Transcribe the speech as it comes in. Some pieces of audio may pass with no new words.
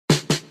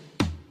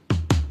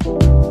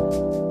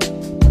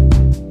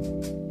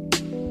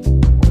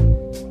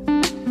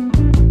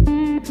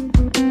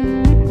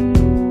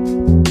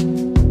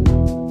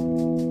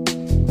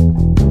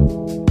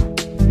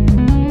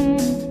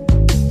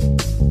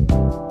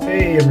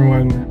Hey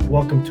everyone,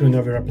 welcome to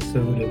another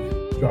episode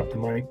of Drop the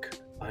Mic.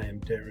 I am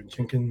Darren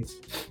Jenkins,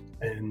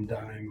 and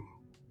I'm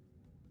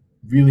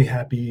really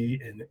happy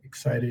and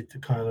excited to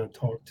kind of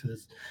talk to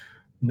this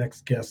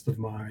next guest of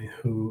mine,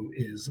 who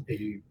is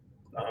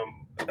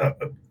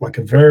like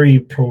a very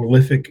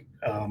prolific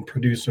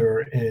producer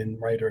and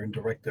writer and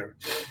director,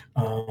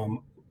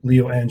 um,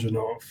 Leo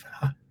Antonov.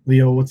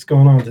 Leo, what's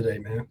going on today,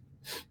 man?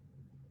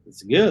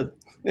 It's good.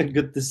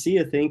 Good to see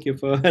you. Thank you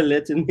for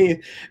letting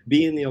me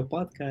be in your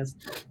podcast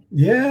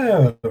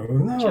Yeah,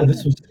 no, channel.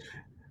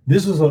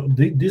 this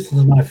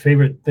is my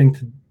favorite thing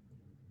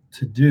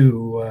to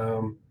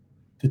do,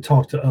 to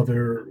talk to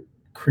other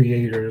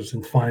creators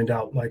and find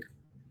out like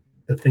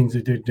the things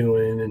that they're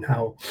doing and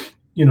how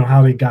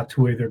how they got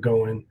to where they're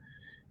going.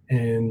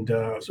 And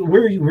so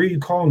where are you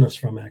calling us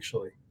from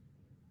actually?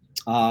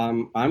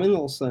 I'm in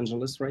Los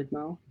Angeles right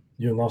now.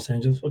 You're in Los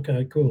Angeles?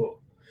 Okay, cool.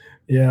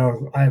 Yeah,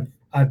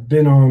 I've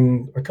been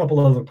on a couple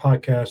other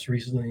podcasts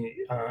recently.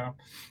 I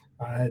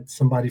had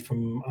somebody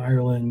from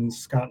Ireland,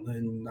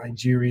 Scotland,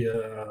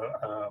 Nigeria,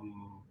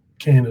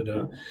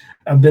 Canada.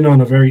 I've been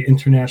on a very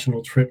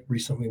international trip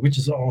recently, which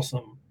is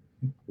awesome.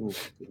 Mm,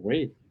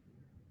 Great.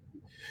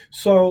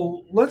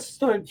 So let's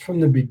start from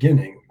the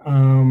beginning.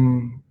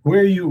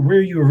 Where are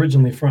you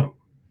originally from?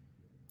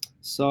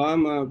 So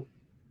I'm a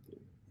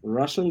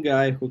Russian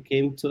guy who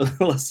came to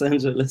Los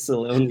Angeles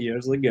 11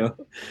 years ago.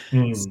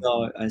 Mm,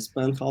 So I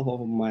spent half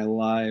of my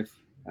life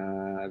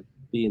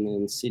being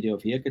in city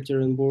of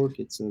Yekaterinburg.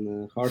 It's in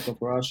the heart of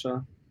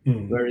Russia.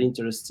 mm, Very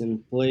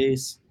interesting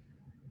place.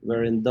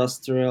 Very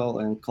industrial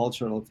and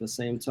cultural at the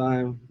same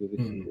time, with a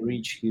mm,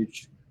 rich,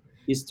 huge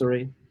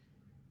history.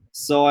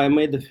 So I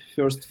made the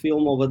first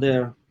film over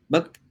there.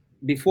 But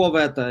before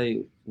that,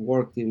 I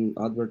worked in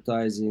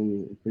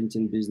advertising,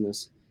 printing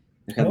business.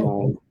 I had oh,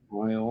 cool.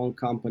 my own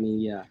company,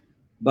 yeah.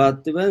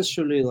 But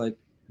eventually, like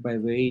by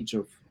the age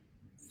of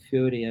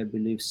 30, I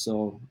believe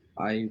so,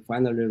 I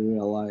finally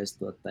realized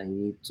that I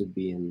need to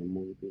be in the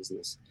movie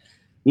business.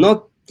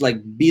 Not like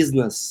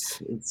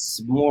business,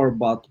 it's more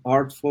about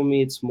art for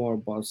me, it's more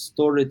about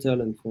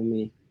storytelling for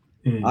me.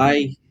 Mm,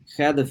 I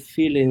had a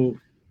feeling,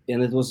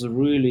 and it was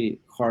really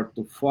hard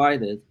to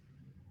fight it,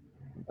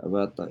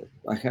 but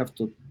I have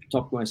to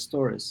talk my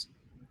stories,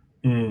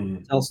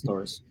 mm. tell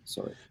stories.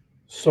 Sorry.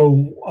 So,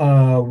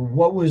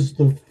 what was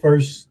the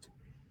first?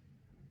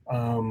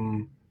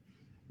 Um,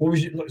 what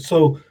was you?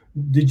 So,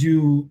 did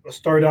you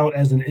start out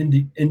as an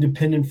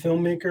independent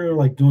filmmaker,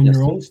 like doing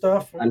your Yes, own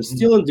stuff? I'm Mm,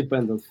 still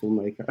independent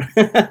filmmaker.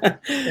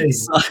 hey,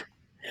 So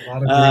a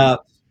lot of uh, greatness.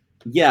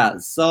 yeah,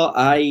 so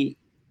I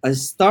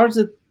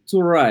started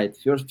to write.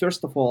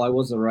 First of all, I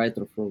was a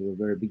writer from the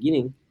very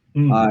beginning.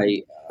 Mm,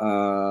 I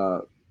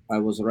uh, I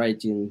was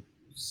writing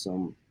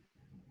some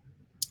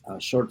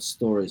short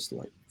stories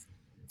like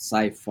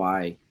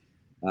sci-fi,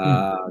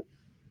 mm, uh,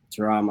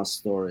 drama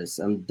stories,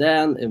 and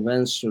then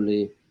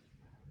eventually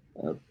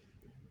uh,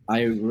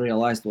 I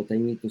realized what I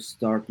need to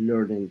start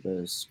learning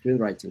the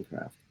screenwriting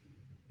craft.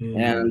 mm,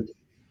 And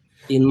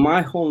in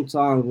my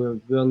hometown, we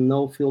were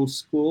no film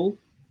school,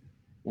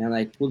 and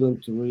I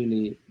couldn't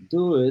really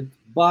do it.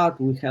 But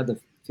we had a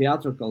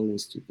theatrical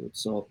institute,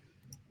 so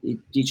it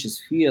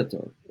teaches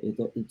theater.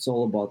 It's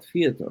all about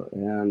theater,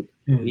 and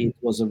mm. it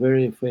was a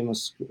very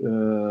famous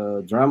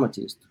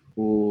dramatist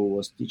who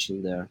was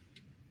teaching there.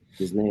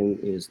 His name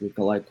is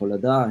Nikolai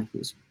Koleda.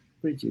 He's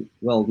pretty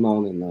well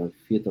known in the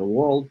theater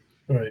world.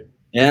 Right.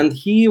 And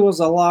he was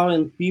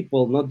allowing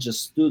people, not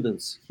just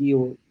students, he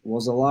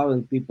was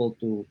allowing people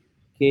to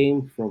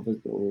came from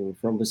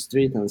the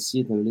street and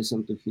sit and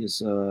listen to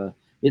his.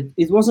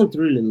 It wasn't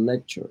really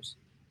lectures.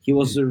 He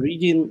was Mm,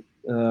 reading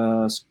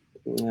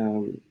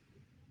um,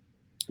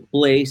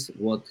 plays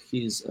what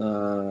his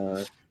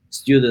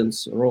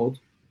students wrote,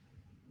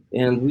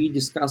 and we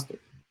discussed it.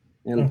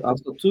 And oh,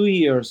 after 2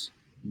 years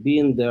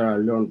being there, I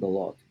learned a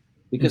lot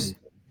mm, because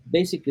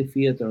basically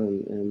theater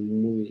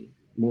and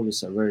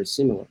movies are very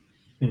similar.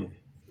 mm,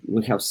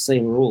 We have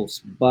same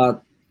rules,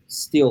 but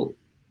still,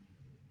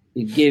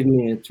 it gave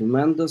me a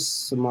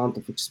tremendous amount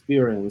of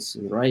experience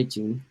in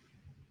writing.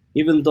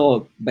 Even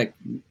though back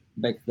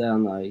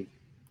then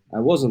I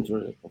wasn't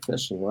really a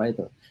professional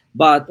writer,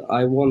 but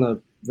I won a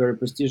very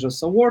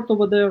prestigious award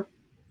over there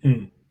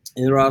mm,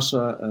 in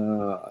Russia.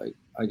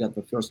 I got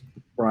the first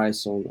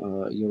prize on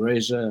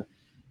Eurasia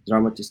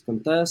Dramatist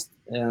Contest,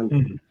 and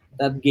mm,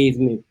 that gave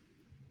me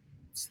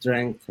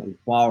strength and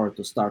power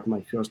to start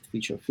my first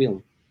feature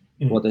film.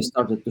 mm. What I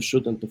started to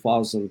shoot in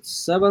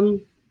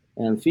 2007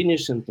 and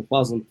finished in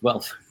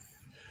 2012.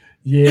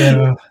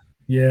 Yeah,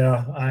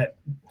 yeah. I,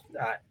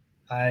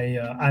 I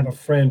have a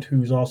friend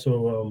who's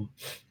also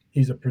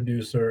he's a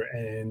producer,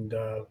 and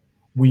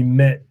we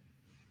met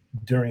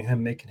during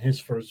him making his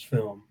first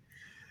film.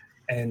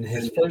 And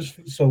his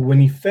first, so when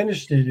he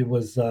finished it, it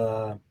was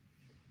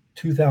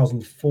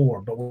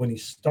 2004, but when he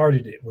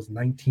started it was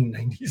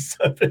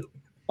 1997.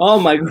 Oh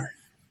my god!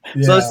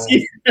 So Yeah,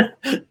 see,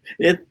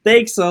 it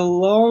takes a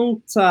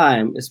long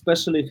time,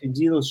 especially if you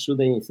didn't shoot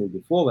anything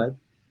before that,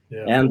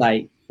 yeah. and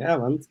I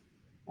haven't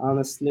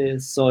honestly.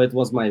 So it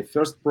was my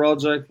first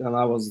project, and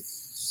I was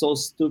so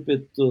stupid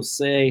to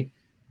say,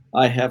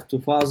 I have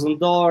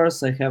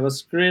 $2,000, I have a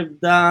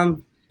script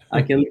done,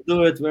 I can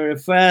do it very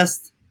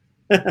fast.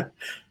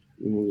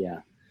 Yeah.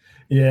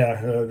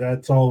 Yeah,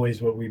 that's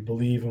always what we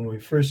believe when we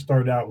first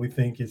start out. We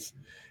think it's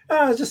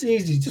just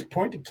easy. Just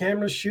point the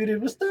camera, shoot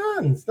it. It's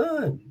done. It's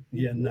done.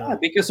 Yeah, Yeah, no.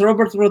 because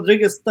Robert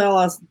Rodriguez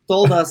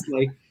told us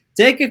like,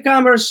 take a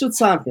camera, shoot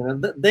something,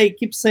 and they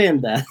keep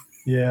saying that.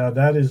 Yeah,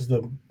 that's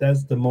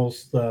the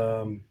most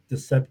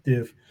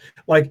deceptive.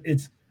 Like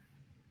it's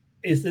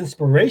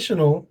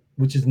inspirational,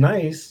 which is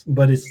nice,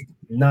 but it's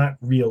not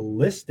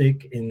realistic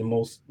in the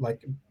most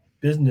like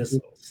business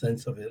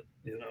sense of it.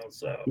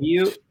 So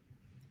You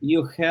you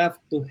have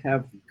to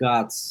have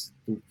guts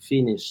to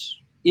finish.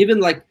 Even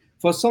like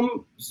for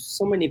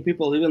so many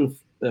people, even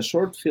a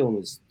short film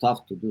is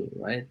tough to do,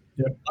 right?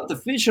 yeah, But the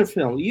feature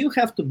film, you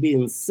have to be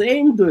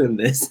insane doing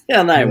this,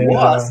 and I yeah,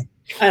 was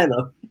kind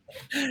of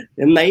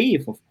and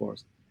naive, of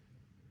course.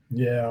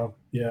 yeah,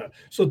 yeah.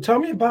 So tell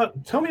me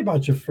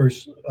about your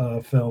first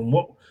film.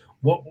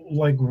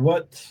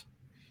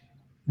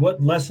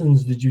 What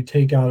lessons did you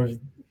take out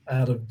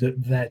of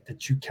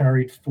that you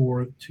carried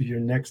forward to your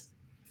next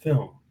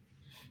film?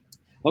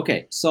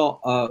 Okay, so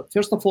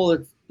first of all,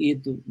 it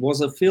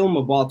was a film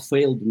about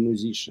failed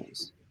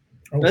musicians.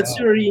 Oh That's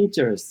wow, very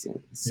interesting.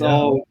 yeah.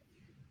 So,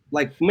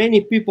 like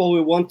many people,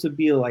 we want to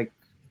be like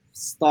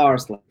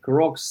stars, like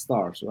rock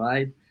stars,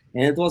 right?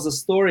 And it was a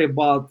story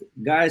about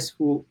guys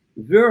who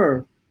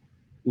were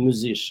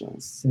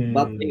musicians,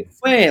 but they Hmm.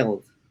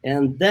 failed,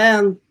 and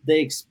then they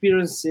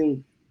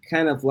experiencing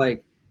kind of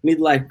like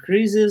midlife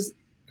crisis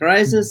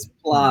Hmm.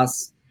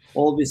 plus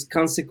all these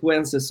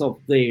consequences of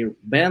their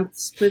band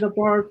split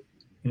apart,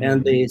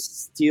 and Hmm. they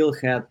still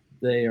had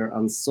their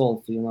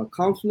unsolved,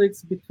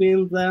 conflicts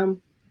between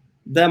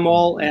them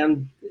all,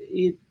 and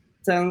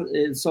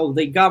so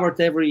they gathered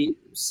every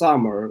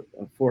summer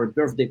for a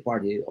birthday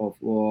party of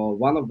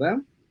one of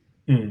them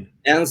Hmm.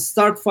 and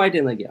start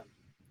fighting again.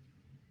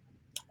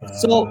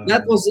 So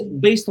that Uh, was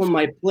based on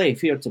my play,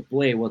 Fear to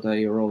Play, what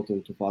I wrote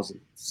in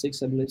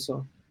 2006, I believe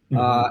so.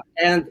 mhm.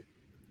 And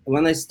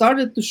when I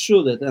started to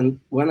shoot it, and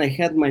when I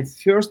had my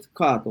first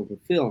cut of the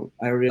film,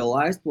 I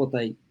realized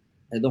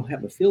I don't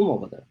have a film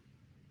over there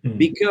Hmm.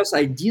 because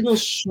I didn't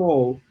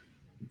show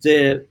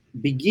the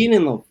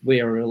beginning of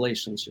their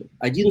relationship.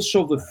 I didn't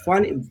show the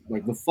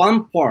fun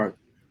part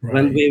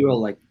when Right. they were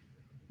like,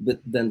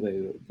 then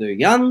they're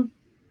young,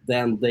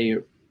 then they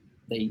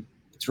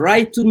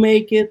try to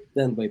make it,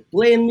 then they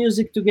play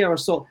music together.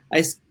 So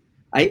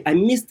I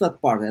missed that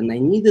part, and I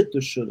needed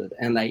to shoot it,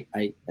 and I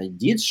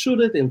did shoot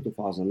it in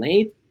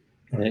 2008.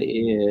 Right.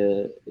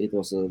 It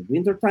was a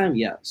winter time,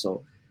 yeah.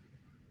 So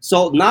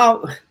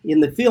now in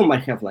the film I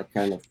have like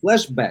kind of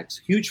flashbacks,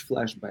 huge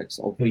flashbacks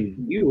of the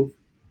Hmm. youth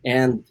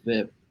and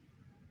the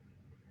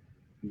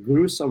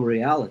gruesome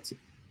reality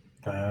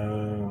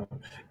Uh,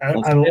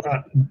 of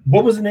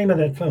what was the name of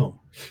that film?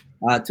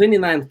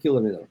 29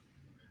 kilometer.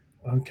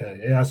 Okay,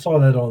 yeah, I saw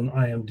that on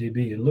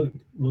IMDb.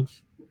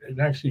 It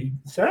actually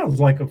sounds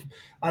like a.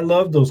 I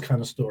love those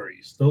kind of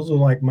stories. Those are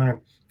like my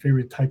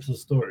favorite types of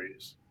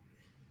stories.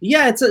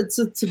 Yeah,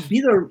 it's a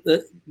bitter.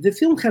 The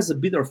film has a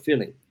bitter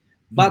feeling,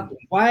 Hmm. but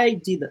why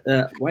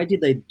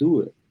did I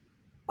do it?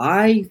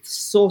 I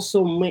saw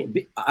so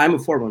many. I'm a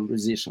former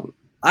musician.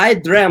 I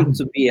dreamt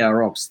to be a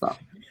rock star.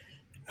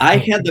 I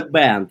had a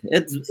band.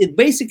 It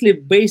basically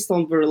based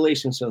on the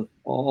relationship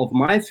of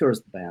my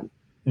first band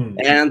Hmm.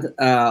 and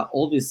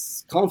all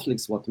these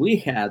conflicts what we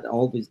had,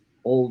 all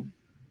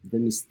the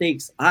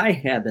mistakes I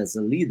had as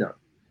a leader.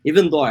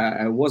 Even though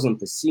I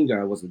wasn't a singer,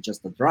 I was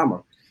just a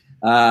drummer,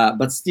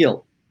 but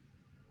still,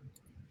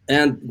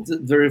 and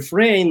the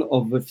refrain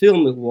of the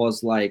film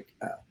was like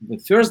the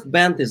first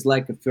band is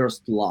like a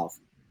first love,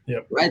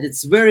 Yep. right?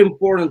 It's very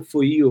important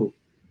for you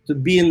to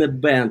be in a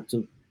band,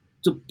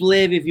 to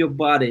play with your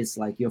buddies,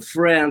 like your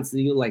friends,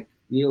 you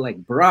like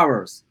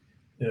brothers.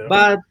 Yep.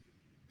 But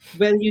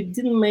when you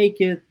didn't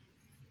make it,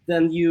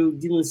 then you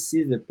didn't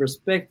see the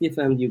perspective,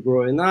 and you're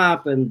growing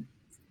up, and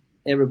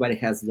everybody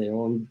has their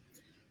own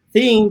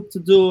thing to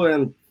do,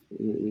 and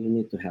you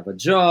need to have a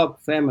job,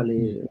 Hmm.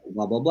 family,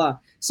 blah blah blah,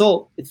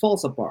 so it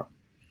falls apart.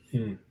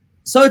 Hmm.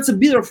 So it's a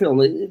bitter film.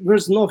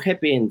 There's no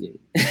happy ending.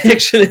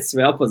 Actually, it's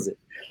the opposite.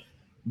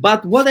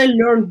 But what I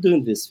learned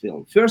doing this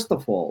film, first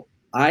of all,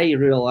 I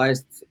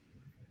realized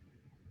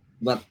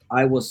that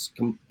I was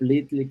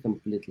completely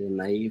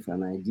naive,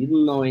 and I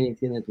didn't know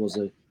anything. It was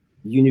a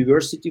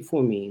university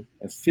for me,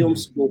 a film Hmm.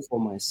 school for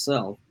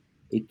myself.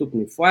 It took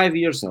me 5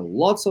 years and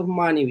lots of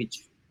money,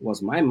 which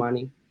was my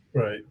money.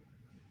 Right.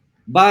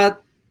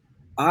 But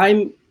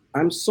I'm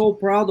I'm so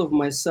proud of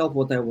myself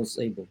what I was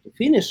able to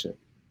finish it,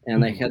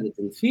 and I Hmm. had it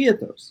in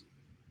theaters.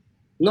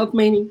 Not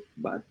many,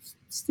 but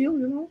still,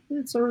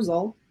 it's a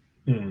result.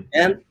 Hmm.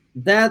 And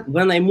that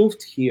when I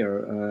moved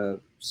here,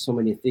 so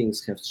many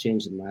things have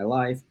changed in my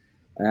life,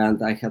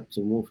 and I had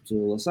to move to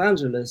Los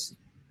Angeles,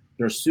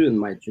 pursuing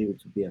my dream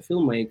to be a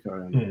filmmaker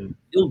and a Hmm.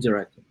 film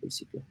director,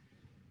 basically.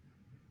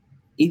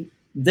 It,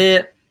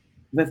 the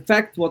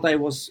fact what I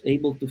was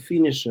able to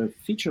finish a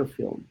feature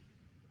film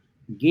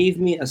gave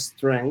me a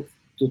strength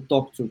to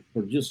talk to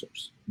producers,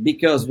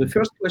 because the Mhm.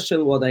 first question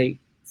what I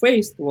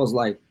faced was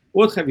like,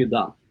 "What have you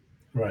done?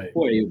 Right. Who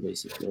are you?"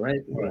 Basically,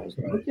 right? And I Right. was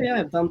like, Right. "Okay,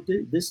 I've done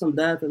this and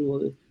that, and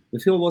the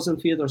film was in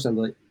theaters." And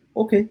like,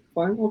 "Okay,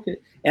 fine, okay."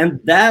 And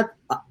that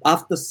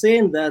after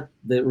saying that,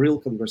 the real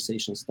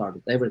conversation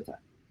started every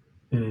time.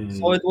 So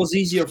Mm. it was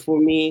easier for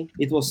me.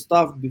 It was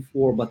tough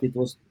before, but it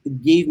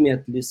gave me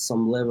at least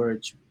some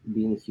leverage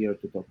being here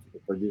to talk to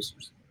the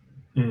producers.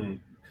 Mm.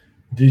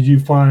 Did you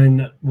find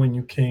when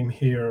you came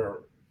here?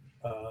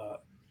 Uh,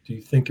 do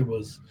you think it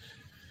was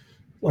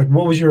like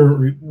what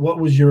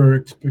was your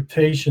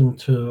expectation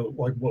to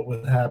like what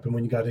would happen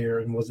when you got here,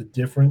 and was it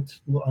different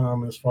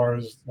as far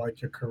as like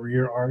your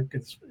career arc?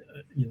 It's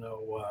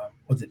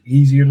was it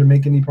easier to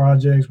make any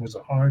projects? Was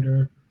it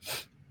harder?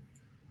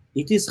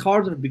 It is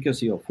harder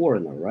because you're a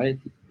foreigner, right?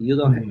 You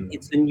don't. Mm.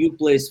 It's a new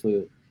place for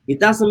you. It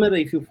doesn't matter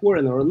if you're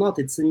foreigner or not.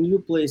 It's a new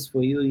place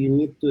for you. You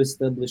need to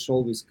establish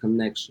all these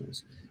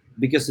connections,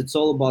 because it's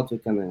all about the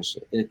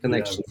Yeah,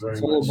 connections. very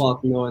It's all much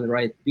about so. knowing the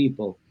right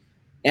people,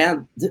 and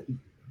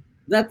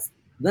that's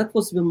that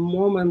was the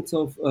moment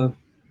of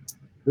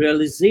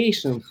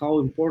realization how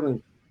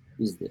important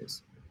is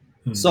this.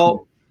 Hmm. So,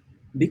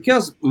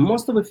 because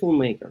most of the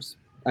filmmakers,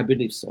 I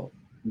believe so,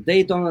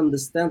 they don't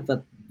understand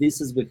that this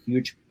is the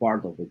huge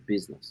part of the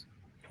business.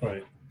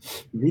 Right.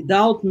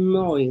 Without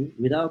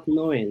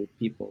knowing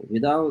people,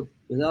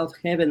 without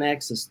having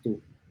access to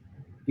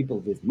people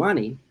with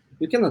money,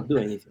 you cannot do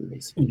anything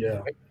basically, Yeah.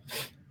 right?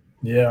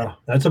 Yeah.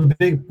 That's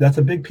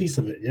a big piece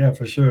of it. Yeah,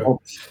 for sure.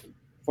 Oh,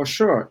 for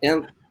sure.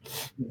 And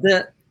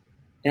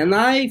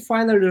I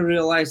finally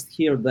realized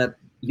here that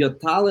your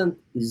talent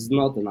is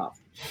not enough.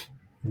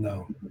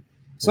 No,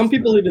 Some it's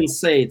people not. even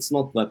say it's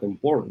not that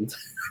important.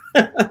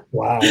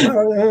 Wow.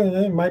 Well,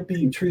 it might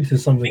be true to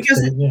some Because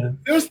extent. the Yeah.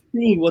 first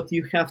thing what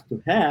you have to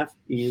have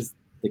is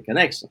the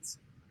connections.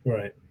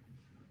 Right.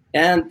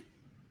 And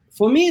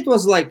for me, it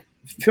was like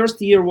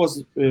first year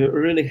was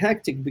really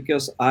hectic,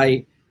 because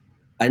I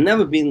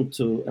never been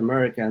to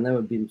America. I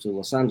never been to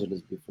Los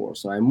Angeles before,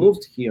 so I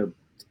moved here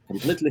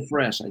completely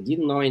fresh. I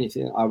didn't know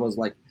anything. I was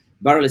like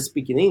barely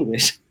speaking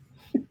English.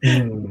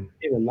 Mm.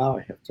 Even now,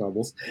 I have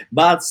troubles,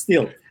 but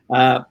still.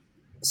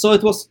 So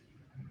it was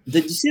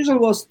the decision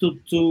was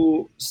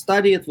to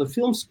study at the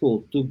film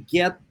school to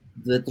get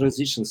the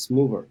transition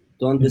smoother,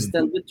 to Mm.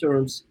 understand the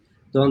terms,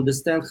 to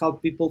understand how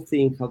people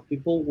think, how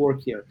people work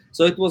here.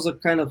 So it was a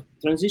kind of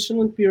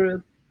transitional period,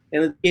 and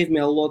it gave me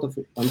a lot of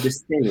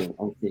understanding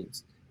on things.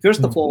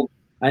 First of Mm. all,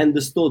 I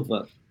understood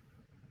that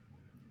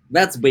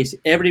that's basic.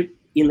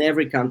 In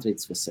every country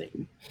it's the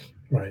same,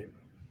 Right.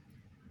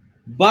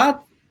 but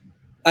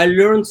I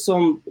learned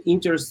some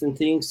interesting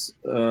things.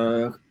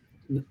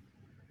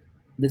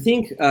 The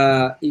thing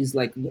is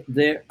like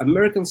the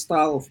American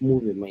style of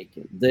movie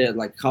making, the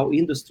like how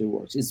industry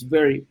works. It's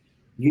very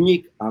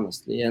unique,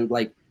 honestly, and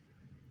like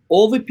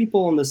all the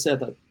people on the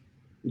set are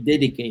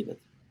dedicated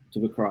to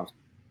the craft.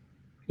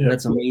 Yeah.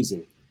 That's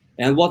amazing.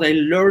 And what I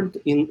learned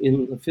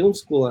in the film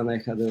school, and I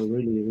had a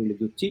really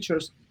good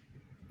teachers,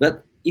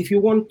 that if you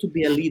want to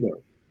be a leader,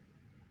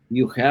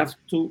 you have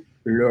to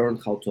learn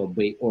how to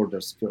obey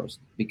orders first,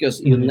 because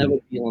you never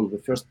Mm. be on the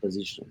first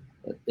position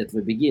at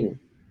the beginning.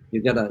 You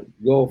gotta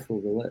go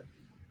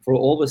through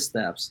all the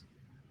steps,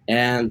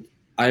 and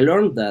I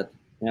learned that,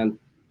 and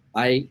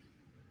I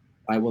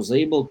I was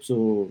able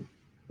to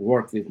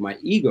work with my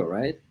ego,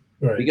 right?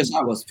 Right. Because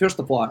I was first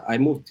of all, I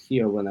moved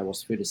here when I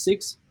was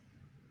 36.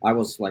 I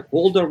was like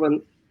older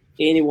than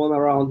anyone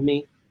around me,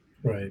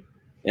 Right.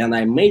 and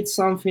I made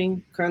something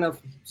kind of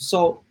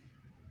so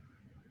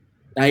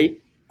I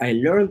I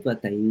learned that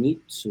I need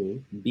to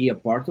be a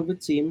part of a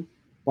team,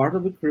 part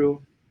of a crew.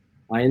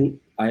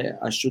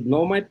 I should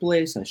know my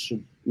place. I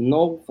should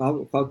know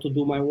how to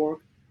do my work,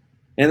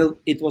 and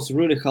it was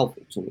really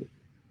helpful to me.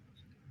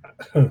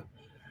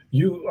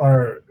 You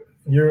are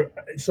you're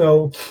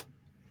so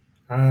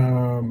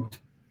um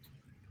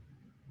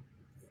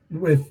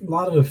with a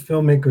lot of the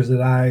filmmakers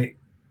that I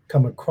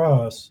come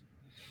across,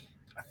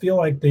 I feel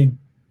like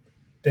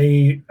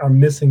they are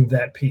missing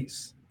that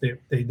piece.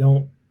 They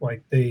don't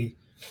like they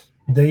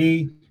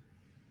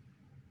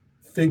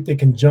think they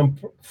can jump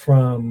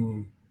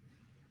from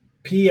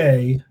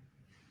PA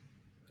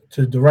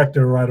to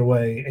director right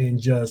away and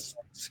just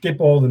skip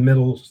all the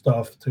middle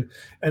stuff to.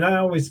 And I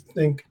always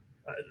think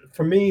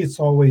for me it's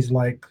always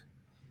like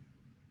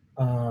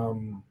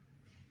um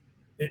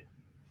it,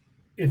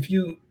 if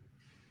you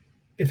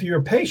if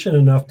you're patient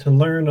enough to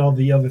learn all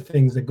the other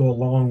things that go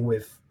along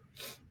with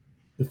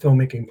the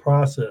filmmaking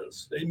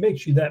process, it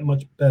makes you that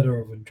much better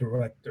of a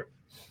director,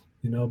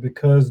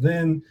 because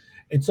then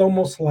it's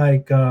almost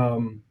like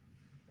um,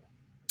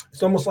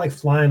 it's almost like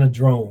flying a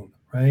drone,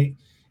 right?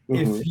 Hmm.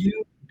 If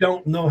you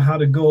don't know how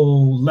to go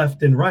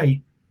left and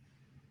right,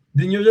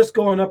 then you're just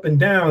going up and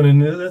down,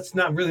 and that's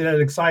not really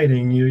that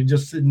exciting. You're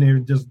just sitting there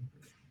just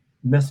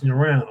messing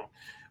around.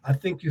 I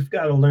think you've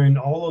got to learn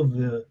all of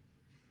the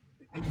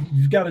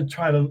you've got to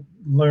try to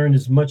learn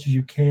as much as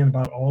you can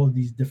about all of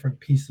these different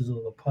pieces of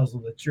the puzzle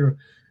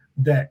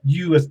that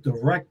you as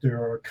director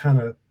are kind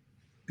of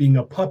being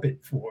a puppet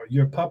for.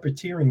 You're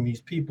puppeteering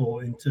these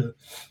people into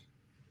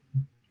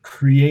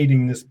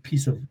creating this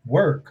piece of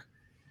work.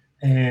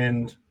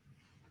 And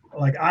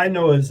like I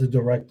know as a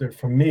director,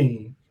 for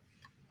me,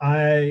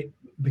 I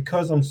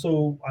because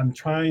I'm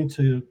trying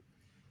to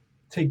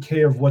take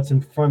care of what's in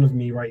front of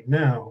me right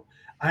now.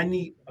 I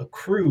need a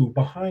crew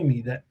behind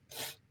me that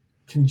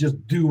can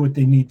just do what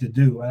they need to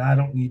do, and I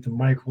don't need to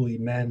microly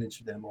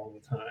manage them all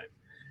the time.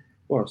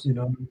 Of course.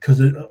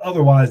 Because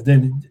otherwise,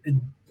 then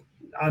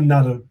I'm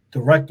not a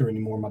director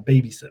anymore. I'm a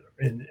babysitter,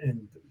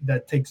 and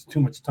that takes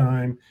too much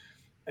time.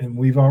 And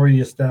we've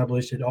already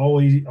established it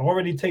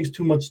already takes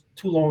too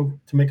long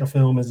to make a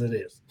film as it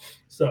is.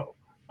 So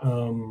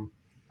um,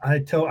 I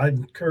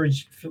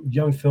encourage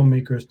young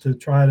filmmakers to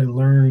try to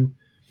learn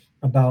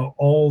about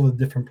all the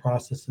different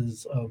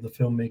processes of the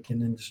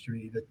filmmaking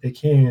industry that they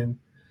can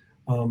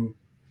um,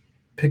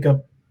 pick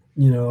up,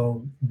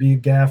 be a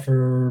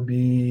gaffer,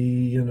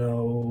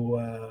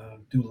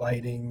 do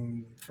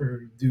lighting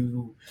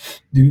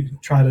do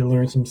try to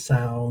learn some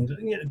sound,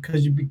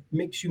 because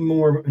makes you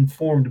more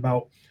informed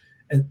about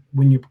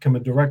when you become a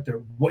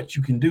director what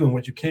you can do and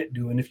what you can't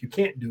do, and if you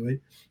can't do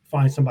it,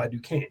 find somebody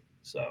who can.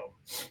 So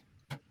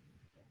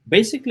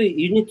Basically,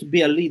 you need to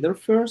be a leader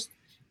first,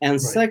 and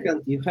right,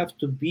 second, you have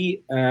to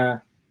be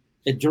a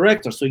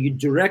director. So you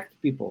direct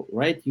people,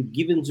 right? You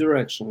give in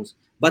directions,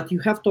 but you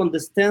have to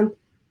understand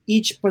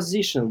each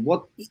position.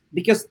 What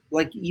Because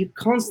like you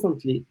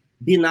constantly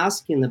been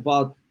asking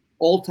about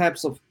all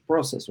types of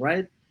process,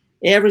 right?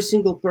 Every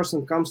single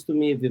person comes to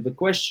me with a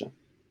question,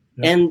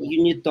 yep. and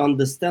you need to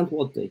understand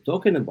what they're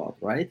talking about,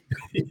 right?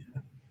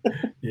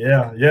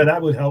 Yeah,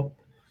 that would help.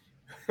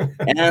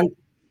 And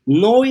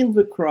knowing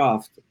the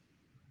craft,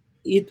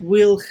 it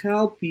will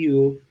help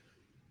you.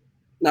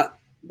 Now,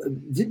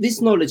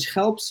 this knowledge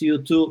helps you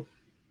to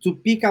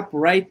pick up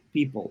right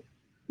people.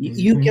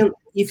 You Hmm. can,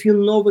 if you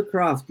know the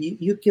craft,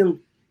 you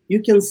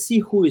can see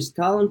who is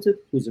talented,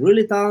 who's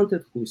really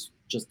talented, who's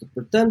just a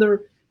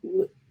pretender.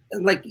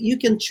 Like you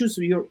can choose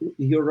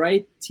your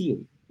right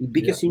team, Yeah,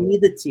 because you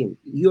need a team.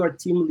 You are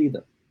team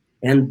leader,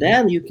 and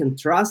then you can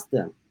trust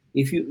them.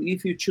 If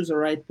you choose a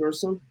right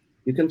person,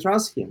 you can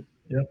trust him,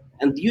 yeah.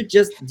 and you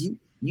just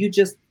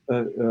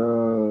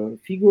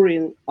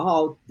figuring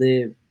out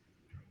the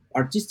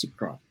artistic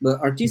craft, the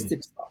Mm,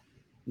 artistic stuff.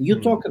 You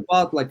mm. talk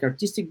about like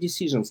artistic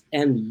decisions,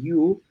 and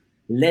you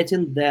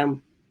letting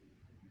them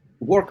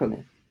work on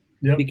it,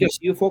 Yep, because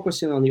you're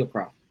focusing on your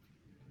craft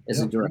as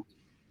a yep, director.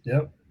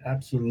 yep.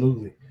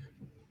 Absolutely.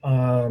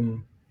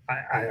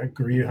 I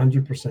agree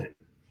 100%.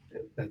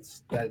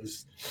 That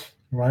is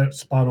right,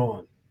 spot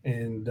on.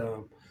 And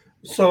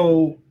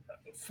so,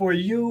 for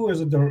you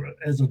as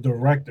as a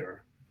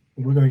director,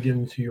 we're going to get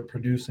into your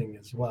producing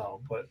as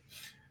well. But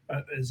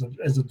as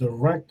a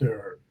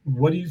director,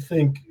 what do you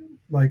think?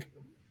 Like,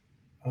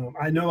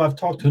 I know I've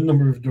talked to a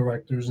number of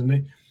directors,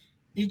 and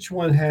each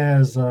one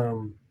has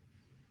a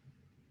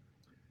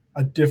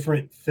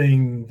different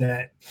thing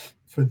that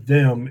for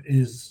them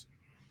is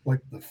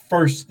like the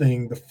first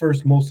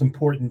most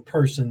important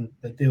person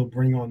that they'll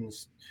bring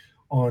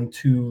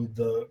onto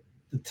the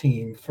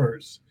team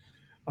first.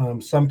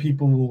 Some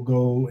people will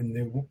go and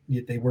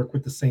they work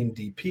with the same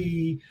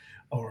DP,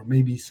 or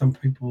maybe some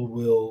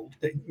people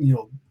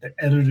the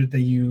editor they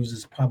use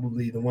is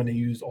probably the one they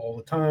use all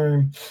the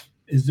time.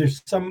 Is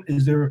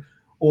there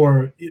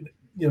or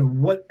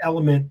what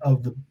element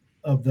of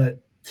that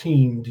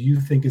team do you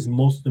think is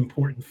most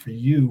important for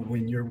you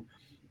when you're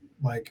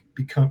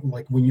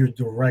when you're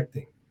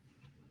directing?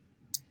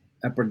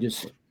 A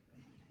producer,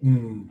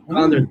 Mm,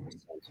 100%,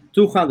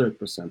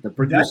 200%. A that's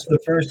producer. the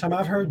first time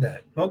I've heard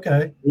that.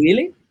 Okay.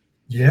 Really?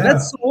 Yeah.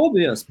 That's so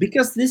obvious,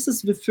 because this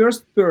is the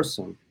first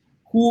person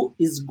who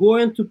is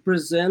going to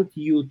present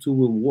you to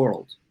the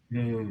world.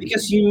 Mm,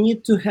 Because you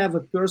need to have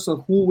a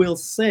person who will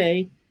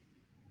say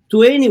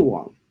to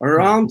anyone mm,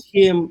 around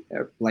him,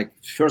 like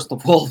first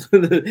of all,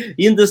 the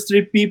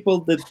industry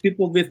people, the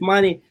people with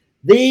money,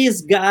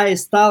 this guy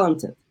is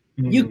talented.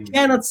 You mm.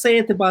 cannot say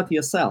it about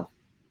yourself,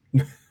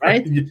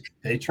 right?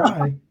 They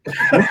try.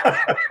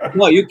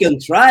 Well, you can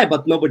try,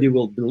 but nobody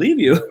will believe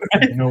you.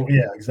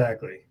 Yeah,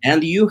 exactly.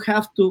 And you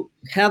have to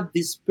have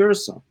this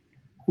person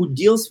who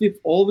deals with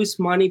always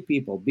money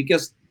people,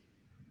 because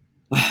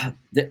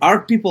the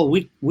art people,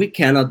 we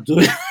cannot do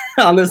it.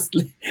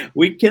 Honestly,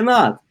 we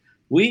cannot.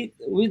 We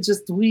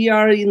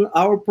are in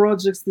our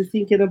projects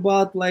thinking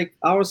about like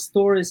our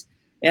stories,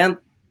 and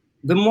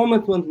the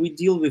moment when we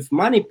deal with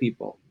money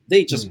people,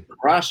 they just Mm,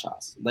 crush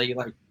us. They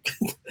like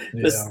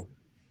yeah, this,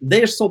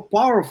 they're so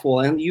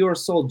powerful, and you're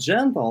so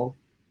gentle.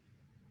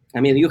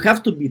 I mean, you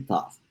have to be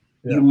tough,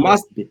 you yeah,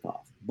 must be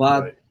tough,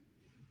 but right.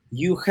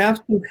 you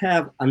have to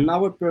have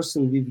another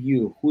person with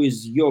you who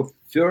is your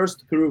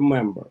first crew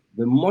member,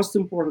 the most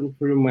important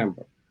crew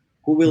member,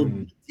 who will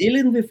Mm, be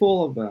dealing with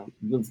all of them,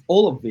 with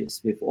all of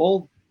this, with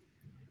all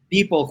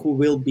people who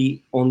will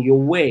be on your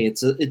way.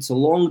 It's a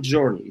long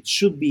journey. It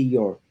should be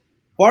your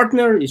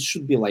partner. It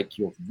should be like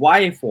your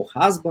wife or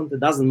husband. It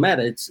doesn't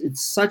matter.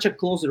 It's such a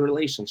close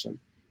relationship,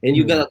 and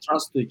you mm, gotta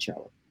trust to each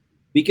other,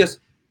 because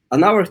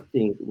Another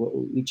thing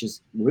which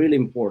is really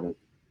important,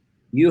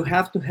 you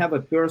have to have a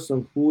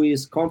person who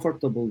is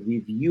comfortable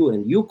with you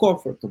and you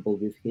comfortable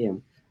with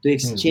him to Mm,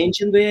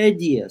 exchange in the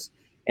ideas,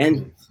 and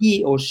mm.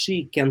 he or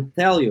she can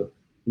tell you,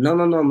 no,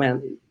 no, no,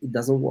 man, it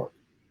doesn't work.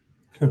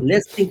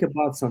 Let's think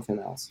about something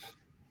else.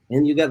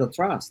 And you gotta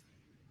trust.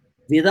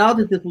 Without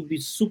it, it would be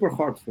super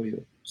hard for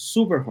you,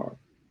 super hard.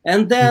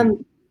 And Mm.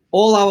 then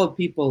all our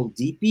people,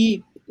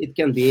 DP, it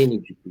can be any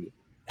DP,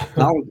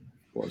 talent,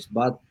 of course,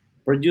 but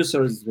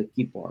producer is the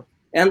key part.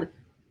 And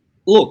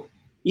look,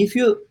 if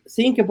you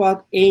think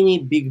about any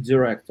big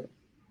director,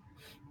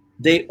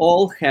 they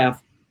all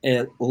have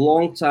a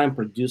long time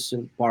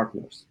producing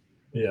partners.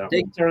 Yeah.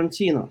 Take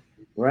Tarantino,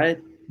 right?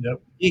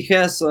 Yep. He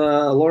has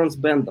Lawrence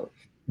Bender.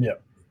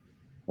 Yep.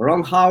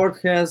 Ron Howard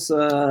has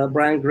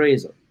Brian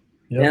Grazer,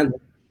 Yep. and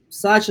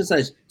such and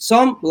such.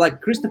 Some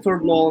like Christopher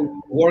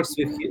Nolan works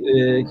with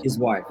his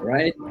wife,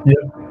 right?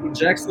 Yep.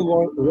 Jackson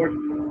works with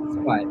his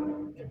wife.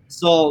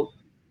 So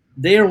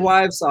their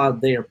wives are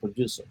their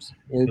producers,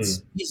 and Mm.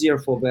 it's easier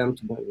for them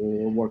to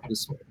work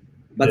this way.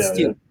 But Yeah. Yeah.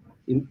 still,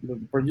 the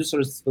producer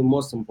is the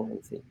most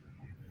important thing.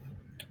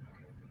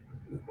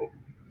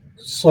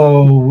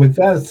 So, with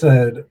that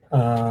said,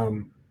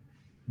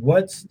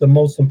 what's the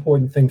most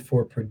important thing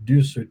for a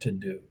producer to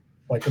do?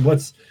 Like, I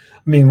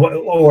mean,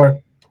 what's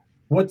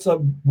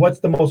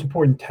the most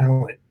important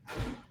talent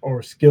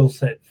or skill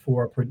set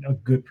for a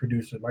good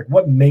producer? Like,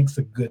 what makes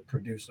a good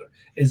producer?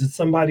 Is it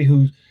somebody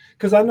who's,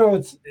 because I know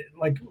it's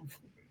like,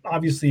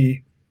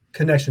 obviously,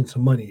 connection to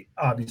money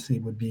obviously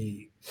would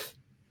be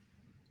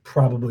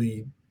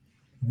probably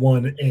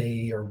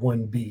 1A or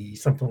 1B,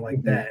 something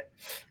like Mhm. that.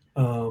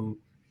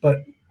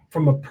 But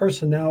from a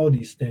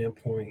personality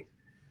standpoint,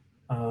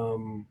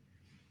 um,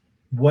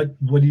 what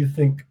do you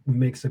think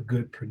makes a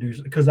good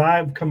producer? Because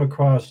I've come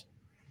across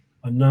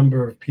a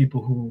number of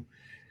people who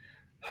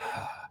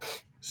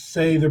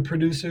say they're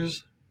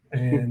producers,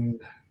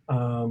 and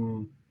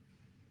um,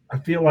 I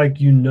feel like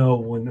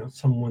when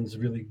someone's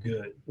really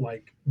good.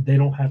 Like they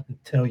don't have to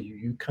tell you.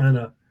 You kind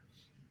of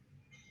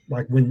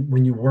like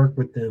when you work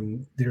with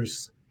them.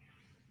 There's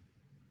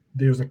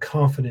a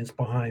confidence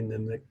behind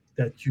them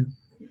that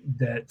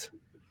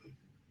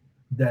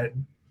that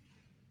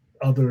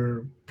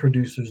other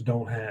producers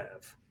don't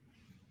have.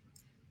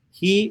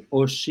 He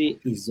or she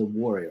is a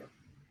warrior.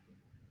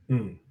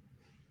 Mm,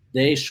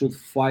 They should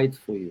fight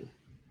for you.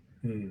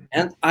 mm.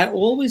 And I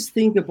always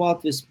think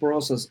about this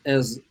process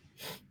as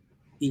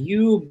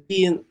you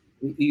being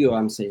you.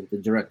 I'm saying the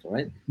director,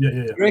 right? Yeah,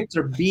 yeah, yeah.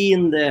 Director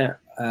being the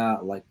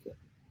like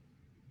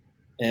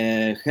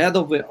head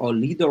of a, or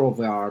leader of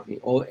the army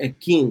or a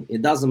king.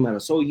 It doesn't matter.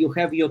 So you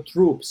have your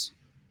troops,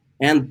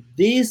 and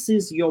this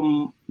is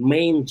your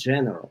main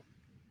general,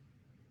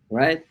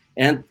 right?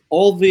 And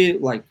all the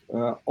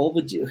all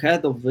the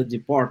head of the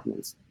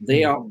departments,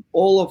 they Mm, are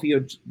all of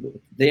your,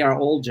 they are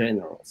all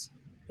generals,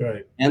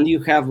 right, and you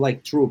have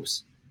like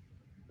troops,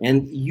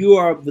 and you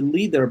are the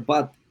leader.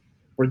 But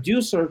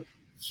producer,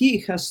 he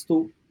has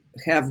to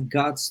have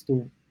guts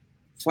to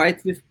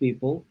fight with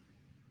people,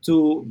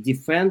 to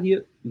defend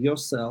you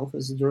yourself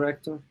as a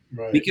director,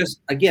 right, because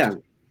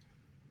again,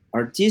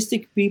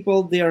 artistic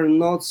people, they are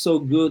not so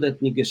good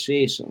at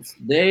negotiations.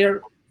 They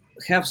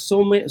have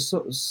so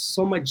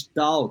much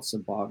doubts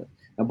about it,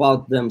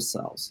 about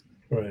themselves.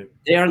 right.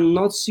 They are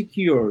not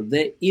secure.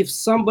 They, if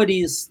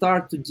somebody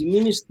start to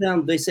diminish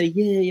them, they say,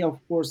 yeah, yeah, of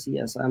course,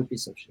 yes, I'm a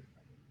piece of shit.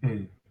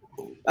 Mm,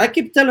 I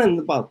keep telling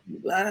about,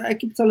 I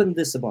keep telling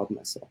this about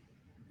myself,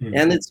 mm,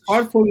 and it's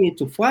hard for me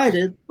to fight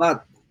it,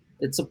 but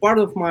it's a part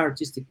of my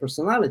artistic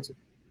personality.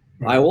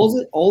 I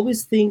right.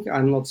 always think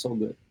I'm not so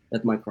good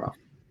at my craft,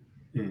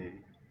 Mm.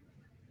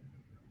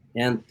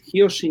 and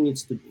he or she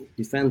needs to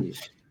defend you.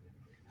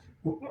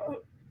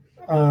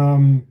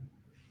 Um,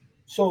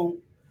 so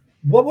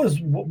what was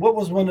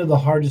one of the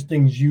hardest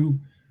things you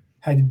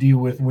had to deal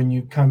with when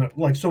you kind of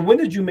like, so when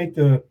did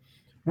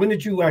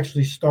you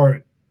actually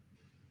start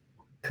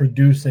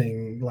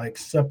producing like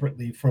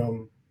separately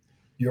from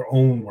your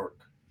own work?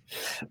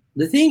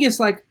 The thing is,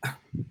 like,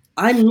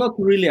 I'm not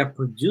really a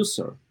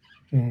producer.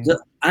 Mm,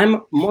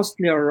 I'm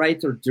mostly a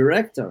writer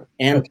director,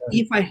 and okay,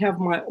 if I have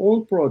my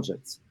own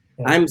projects,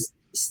 right, I'm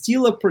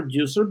still a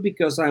producer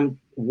because I'm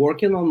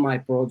working on my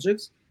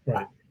projects. Uh,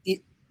 right,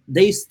 it,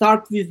 they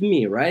start with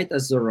me, right,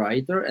 as a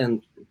writer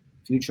and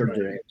future right,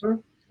 director.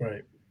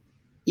 right,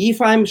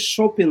 If I'm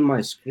shopping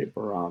my script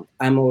around,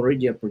 I'm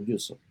already a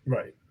producer.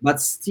 right.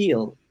 But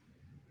still,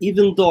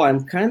 even though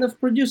I'm kind of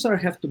producer, I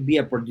have to be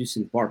a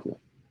producing partner.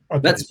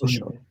 Okay, That's so for you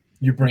sure.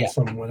 you bring Yeah,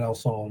 someone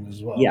else on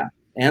as well. yeah.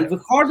 And Yeah, the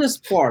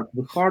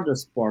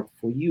hardest part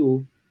for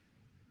you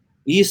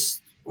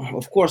is,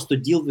 of course, to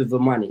deal with the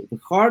money. The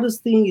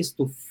hardest thing is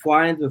to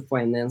find the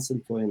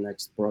financing for your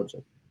next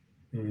project.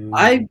 mm,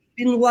 I've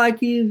been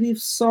lucky with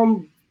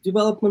some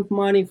development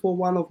money for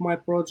one of my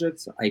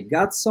projects. I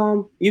got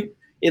some. It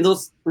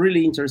was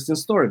really interesting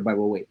story, by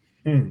the way.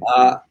 mm,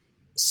 Uh,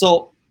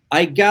 so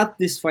I got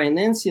this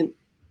financing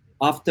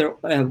after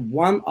a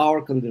 1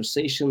 hour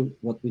conversation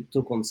what we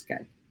took on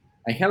Skype.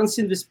 I haven't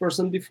seen this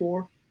person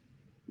before.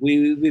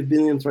 we've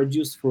been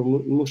introduced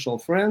through mutual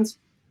friends,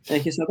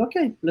 and he said,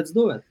 "Okay, let's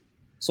do it."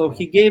 So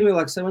he gave me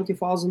like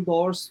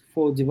 $70,000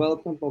 for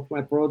development of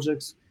my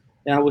projects,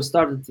 and we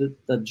started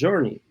the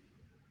journey.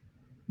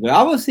 The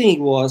other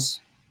thing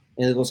was,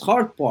 and it was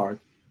hard part,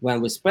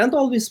 when we spent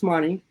all this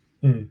money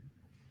Mm.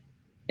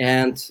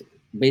 and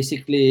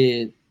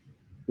basically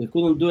we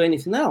couldn't do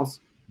anything else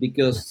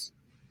because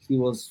he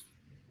was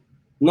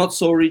not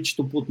so rich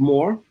to put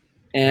more, Right.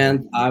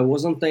 and I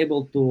wasn't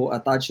able to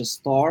attach a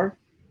star,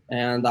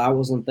 and I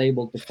wasn't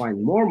able to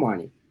find more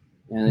money,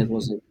 and it Mm.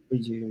 was a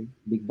pretty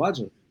big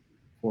budget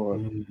for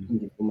Mm.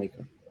 indie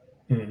filmmaker.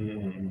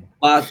 Mm.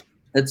 But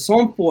at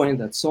some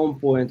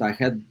point, I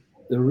had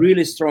a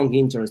really strong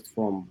interest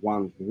from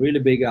one really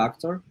big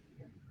actor,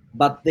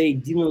 but they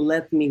didn't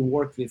let me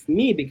work with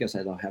me because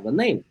I don't have a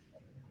name,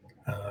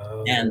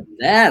 Oh, and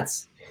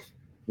that's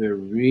the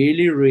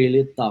really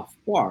really tough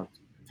part.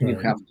 You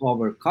right. have to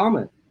overcome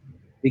it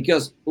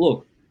because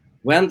look,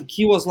 when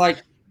he was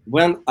like,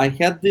 when I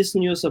had this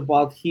news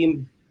about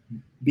him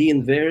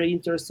being very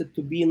interested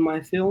to be in my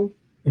film,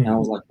 and I Mm.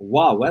 was like,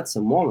 wow, that's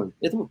a moment.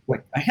 It was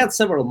like I had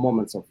several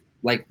moments of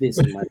like this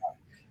in my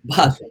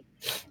life,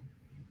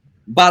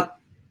 but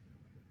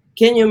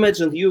can you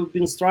imagine, you've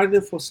been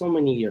struggling for so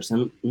many years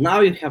and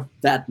now you have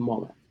that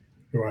moment,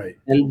 Right.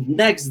 and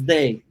next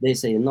day they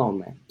say, no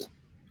man,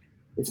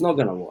 it's not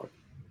gonna work.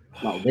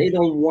 No, they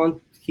don't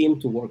want him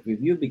to work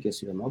with you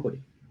because you're nobody.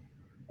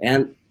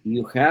 And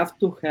you have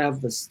to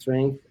have the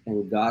strength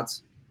and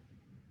guts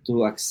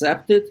to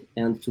accept it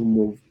and to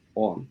move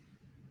on.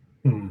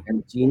 Mm.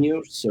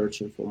 Continue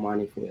searching for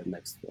money for your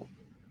next film.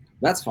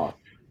 That's hard.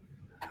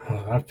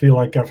 I feel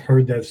like I've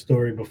heard that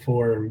story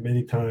before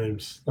many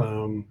times.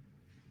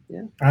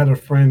 Yeah. I had a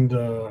friend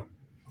of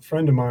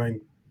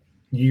mine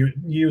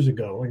years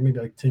ago, like maybe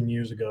like 10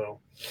 years ago.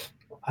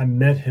 I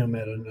met him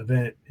at an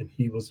event, and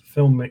he was a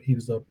film. He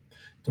was a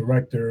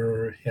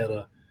director. He had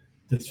a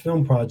this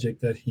film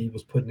project that he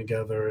was putting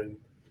together, and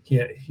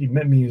he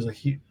met me. He was like,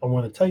 "I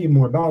want to tell you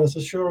more about it." I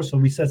said, "Sure." So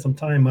we set some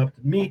time up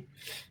to meet,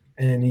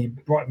 and he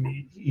brought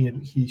me.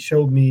 He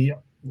showed me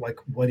like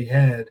what he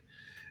had,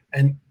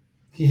 and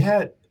he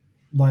had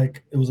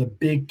like it was a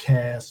big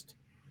cast.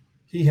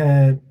 He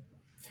had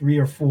 3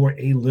 or 4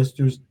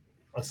 A-listers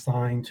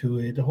assigned to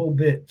it, the whole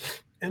bit,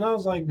 and I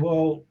was like,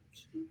 "Well,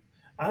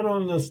 I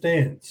don't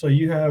understand." So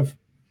you have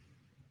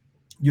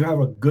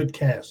a good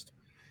cast.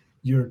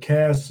 Your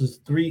cast is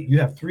three. You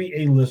have 3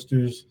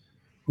 A-listers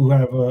who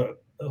have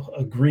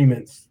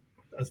agreements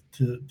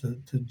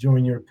to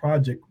join your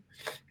project.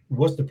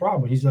 What's the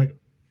problem? He's like,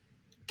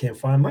 can't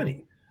find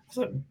money. I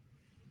said,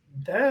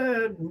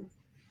 that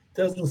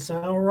doesn't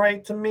sound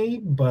right to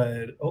me,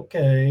 but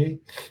okay.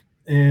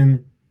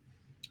 And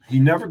he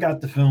never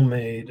got the film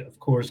made, of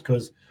course,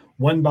 because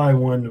one by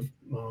one,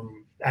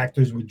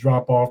 actors would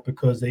drop off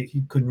because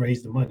he couldn't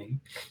raise the money.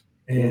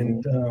 Hmm.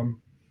 And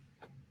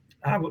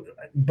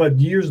but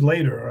years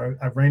later,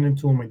 I ran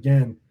into him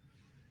again,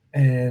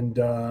 and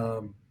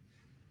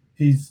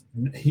he's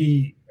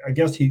he I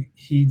guess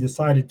he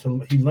decided to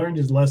he learned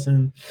his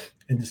lesson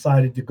and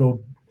decided to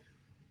go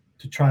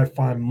to try to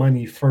find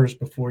money first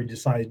before he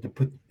decided to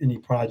put any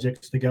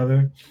projects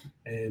together.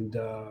 And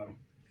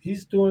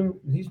he's doing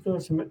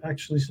some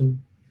actually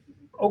some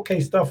okay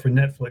stuff for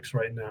Netflix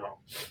right now.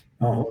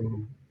 Uh-huh.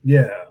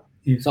 Yeah,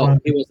 he's So he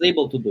finally was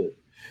able to do it.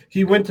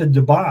 he went to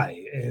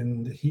Dubai,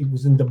 and he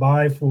was in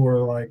Dubai for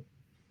like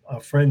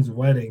a friend's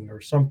wedding or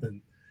something,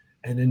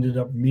 and ended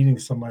up meeting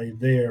somebody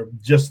there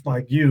just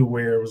like you,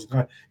 where it was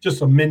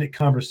just a minute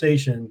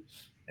conversation,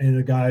 and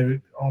the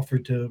guy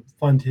offered to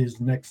fund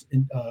his next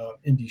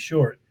indie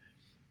short,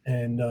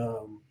 and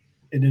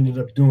it ended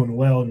up doing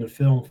well in the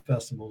film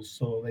festivals.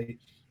 So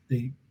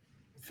they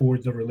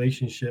forged a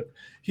relationship.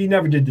 He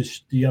never did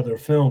the other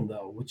film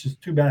though, which is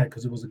too bad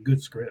because it was a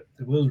good script.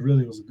 It was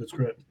a good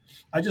script.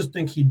 I just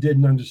think he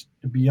didn't understand.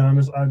 To be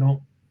honest, I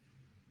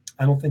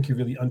don't think he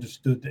really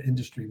understood the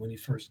industry when he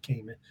first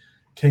came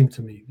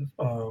to me.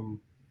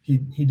 He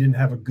didn't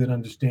have a good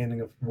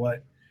understanding of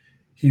what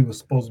he was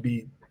supposed to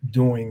be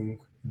doing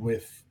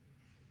with.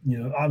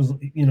 I was,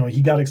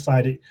 he got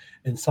excited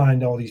and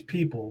signed all these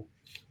people,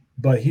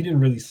 but he didn't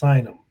really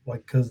sign them,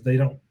 like, because they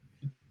don't,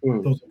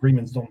 Mm. those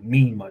agreements don't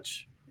mean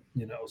much,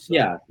 so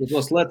Yeah, it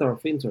was letter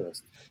of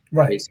interest,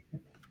 right, basically.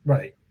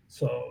 right.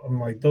 So I'm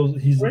like,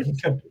 he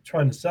Correct. kept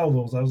trying to sell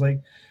those. I was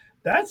like,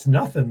 that's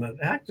nothing. An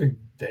actor,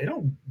 they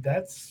don't.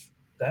 That's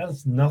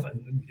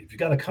nothing. If you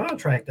got a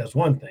contract, that's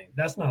one thing.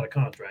 That's not a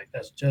contract.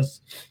 That's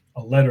just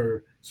a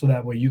letter, so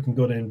that way you can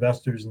go to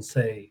investors and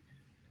say,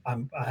 I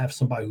have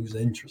somebody who's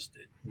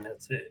interested, and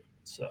that's it.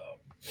 So,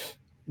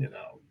 you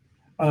know,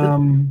 Th-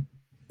 um,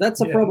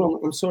 That's a yeah, problem.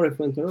 I'm sorry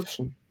for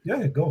interruption.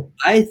 yeah, go.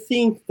 I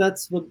think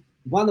that's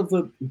one of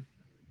the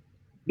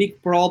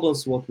big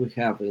problems what we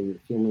have in the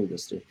film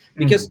industry Mm,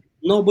 because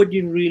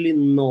nobody really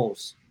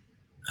knows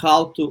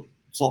how to.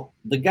 So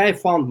the guy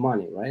found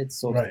money, right?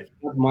 So right.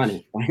 he got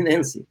money,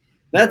 financing.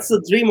 Yeah, That's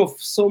the dream of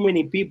so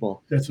many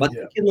people, that's what. but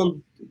Yeah,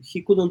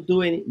 he couldn't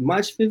do any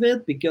much with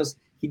it because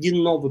he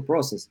didn't know the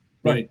process.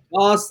 Right.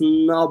 because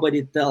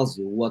nobody tells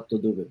you what to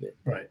do with it.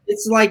 Right.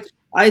 It's like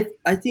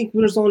I think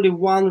there's only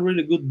one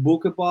really good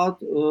book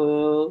about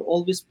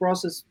all this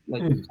process,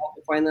 like Mm. how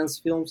to finance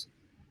films.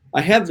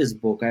 I have this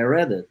book, I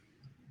read it,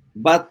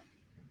 but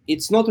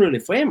it's not really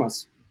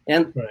famous,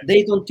 and Right.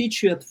 they don't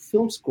teach you at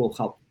film school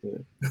how to do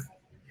it.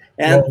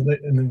 Well, And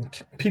and then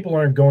people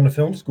aren't going to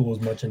film school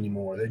as much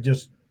anymore. They're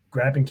just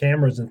grabbing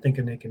cameras and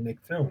thinking they can make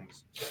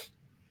films.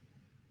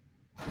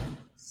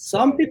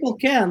 some So, people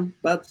can,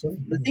 but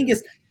the thing yeah.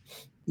 is,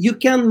 you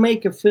can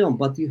make a film,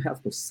 but you have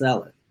to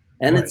sell it,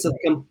 and Right. it's a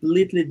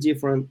completely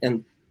different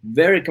and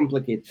very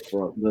complicated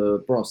the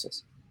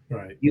process.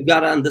 Right. You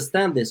gotta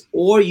understand this,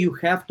 or you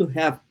have to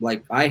have,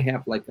 like I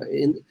have, like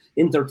an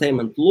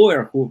entertainment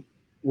lawyer who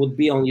would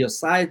be on your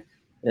side,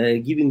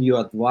 giving you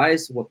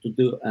advice what to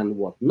do and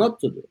what not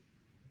to do.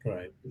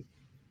 Right.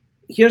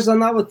 Here's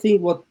another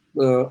thing what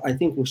I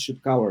think we should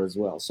cover as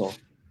well. So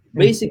Mm.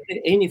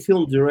 basically, any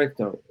film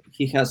director,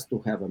 he has to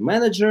have a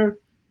manager,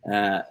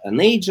 an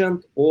agent,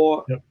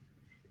 or Yep.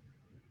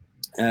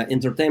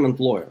 entertainment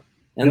lawyer.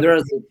 And Yep. there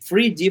are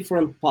three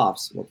different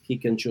paths what he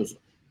can choose.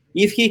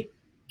 If he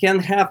can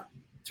have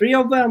three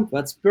of them,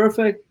 that's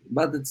perfect.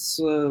 But it's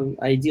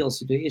ideal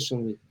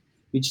situation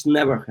which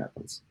never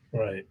happens.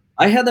 Right.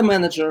 I had a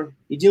manager.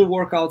 It didn't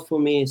work out for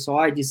me, so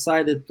I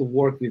decided to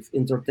work with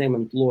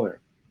entertainment lawyer,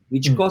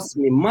 which Mm. costs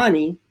me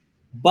money,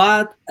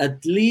 but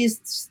at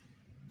least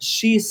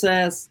she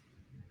says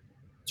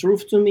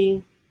truth to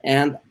me,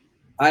 and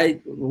I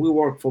we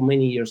worked for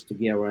many years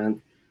together,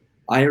 and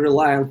I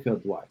rely on her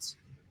advice.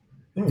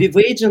 Mm. With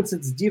agents,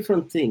 it's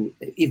different thing.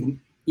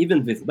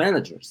 Even with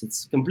managers,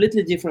 it's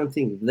completely different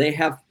thing. They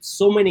have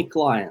so many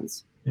clients,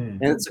 Mm.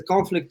 and it's a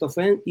conflict of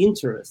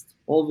interest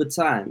all the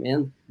time.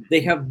 And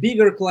they have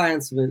bigger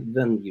clients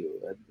than you.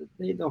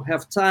 They don't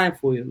have time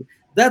for you.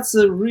 That's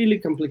a really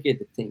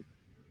complicated thing.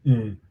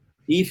 Mm.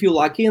 If you're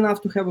lucky enough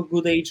to have a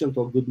good agent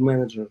or good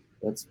manager,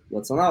 that's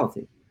another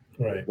thing.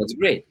 Right. That's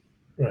great.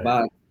 Right.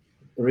 But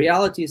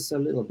reality is a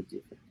little bit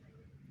different.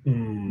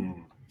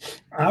 Mm.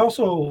 I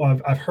also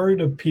I've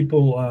heard of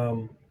people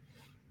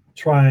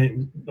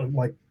trying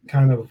like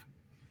kind of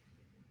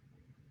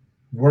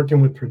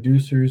working with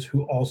producers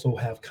who also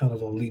have kind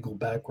of a legal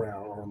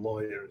background or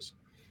lawyers,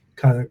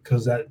 kind of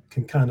because that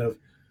can kind of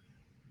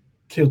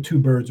kill two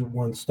birds with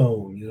one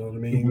stone. You know what I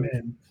mean?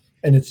 Mhm.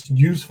 And it's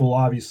useful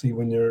obviously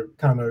when you're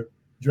kind of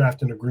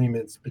drafting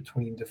agreements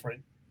between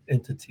different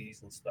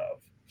entities and stuff.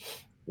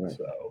 Right.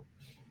 So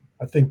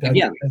I think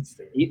Again, that's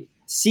you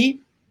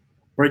see,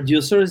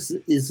 producers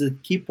is a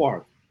key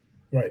part.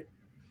 right.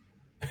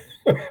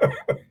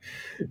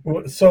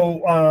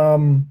 So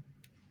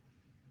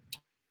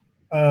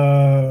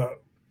uh,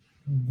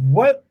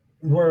 what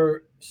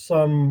were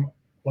some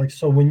like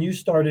so when you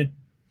started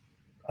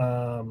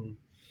um,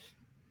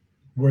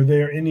 were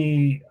there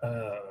any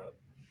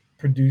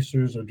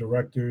producers or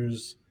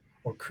directors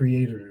or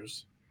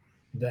creators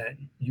that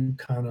you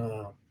kind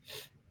of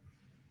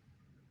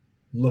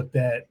looked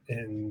at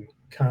and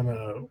kind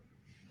of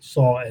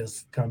saw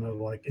as kind of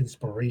like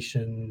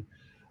inspiration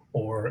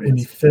or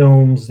any Yes.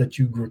 films that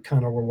you were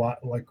kind of were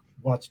like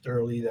watched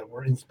early that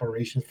were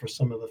inspiration for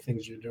some of the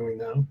things you're doing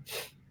now?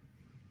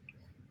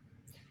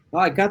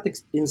 I got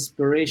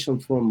inspiration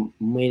from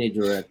many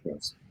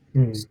directors.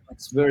 Hmm. So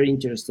it's very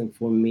interesting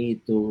for me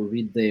to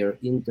read their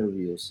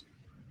interviews,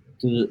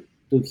 to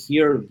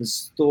hear the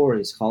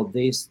stories how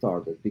they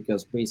started,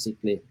 because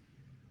basically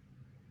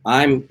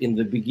I'm in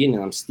the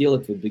beginning. I'm still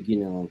at the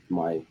beginning of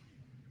my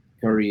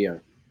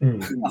career Hmm.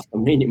 after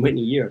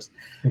many years,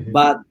 Hmm.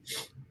 but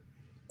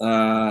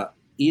uh,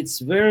 it's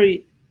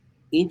very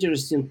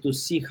interesting to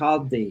see how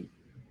they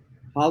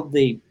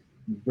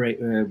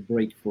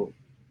break through.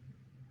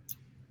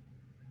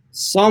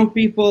 Some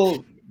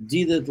people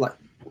did it like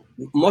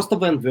most of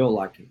them were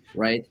lucky,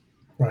 right?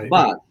 Right.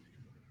 But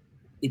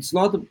it's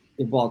not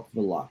about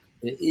the luck.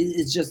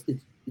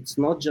 It's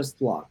not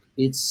just luck.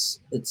 It's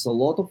a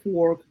lot of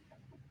work.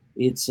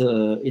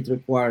 It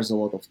requires a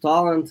lot of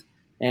talent,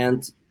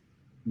 and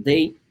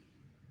they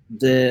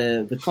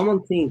the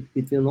common thing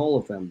between all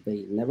of them,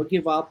 they never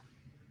give up,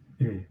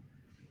 Hmm.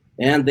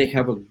 and they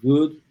have a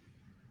good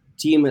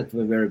team at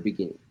the very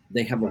beginning.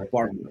 They have a Right.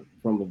 partner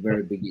from the Right.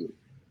 very beginning.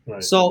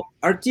 Right. So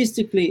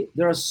artistically,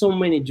 there are so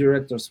many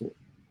directors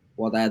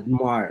what I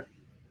admire,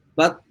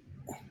 but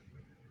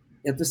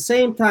at the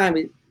same time,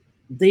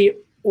 they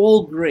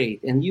all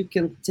great, and you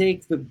can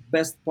take the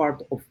best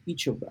part of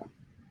each of them.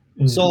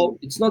 Hmm. So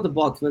it's not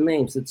about the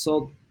names. It's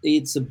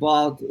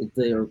about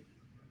their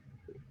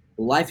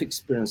life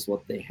experience,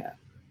 what they have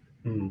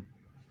Hmm.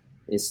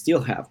 and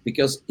still have.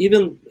 Because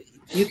even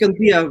you can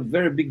be a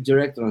very big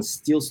director and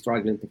still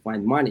struggling to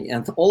find money,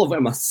 and all of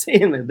them are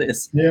saying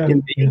this Yeah. in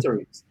the Yeah.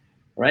 interviews,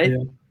 right?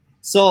 Yeah.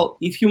 So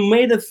if you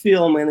made a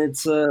film and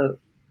it's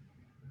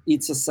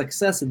a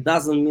success, it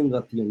doesn't mean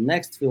that your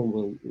next film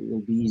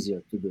will be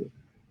easier to do.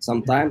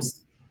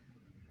 Sometimes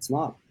it's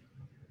not.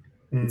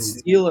 It's Hmm.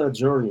 still a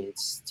journey.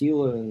 It's still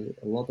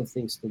a lot of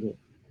things to do.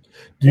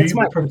 Do That's you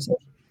my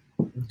perception.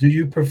 do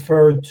you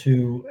prefer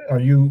to are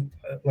you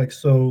like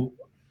so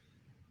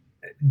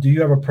do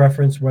you have a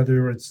preference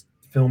whether it's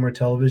film or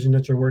television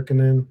that you're working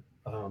in?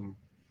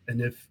 And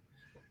if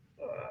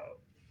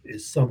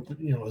is something,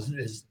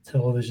 is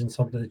television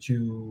something that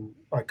you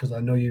like? Because I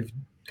know you've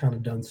kind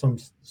of done some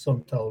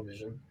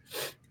television.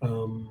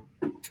 Um,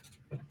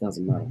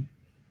 Doesn't matter.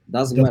 it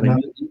Doesn't doesn't matter.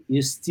 matter.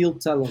 You still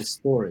telling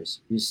stories.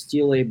 You're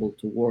still able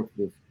to work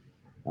with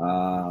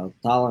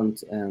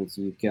talent, and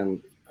you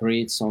can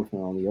create something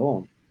on your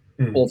own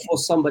Mm, or for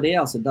somebody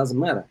else. It doesn't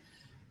matter.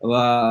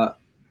 Uh,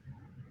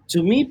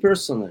 to me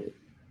personally,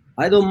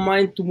 I don't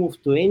mind to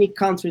move to any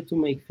country to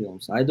make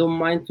films. I don't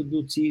mind to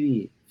do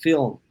TV,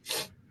 film,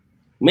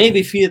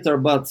 maybe theater,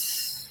 but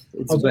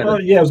it's better.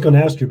 yeah, I was going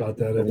to ask you about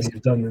that. If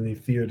you've done any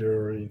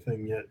theater or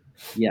anything yet?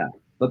 Yeah,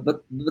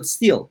 but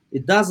still,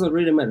 it doesn't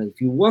really matter. If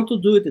you want to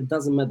do it, it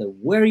doesn't matter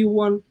where you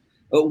want,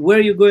 where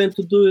you're going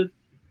to do it,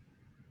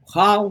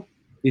 how,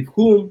 with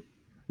whom.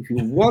 If you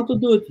want to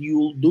do it,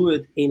 you'll do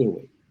it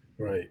anyway.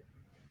 Right.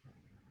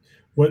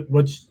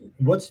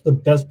 What's the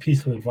best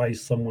piece of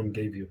advice someone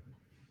gave you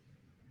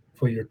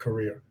for your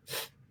career?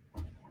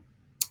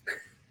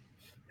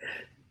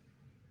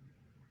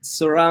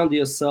 Surround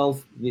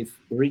yourself with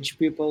rich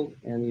people,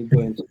 and you're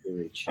going to be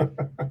rich.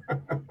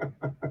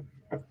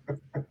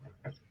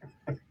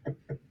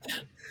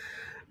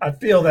 I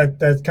feel that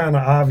that's kind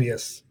of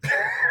obvious.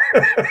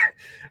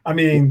 I It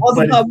mean,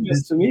 wasn't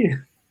obvious to me.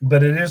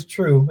 but it is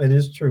true. It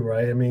is true,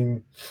 right? I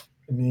mean,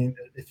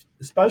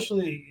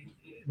 especially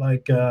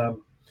like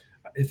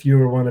if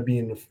you want to be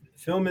in the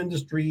film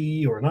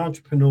industry or an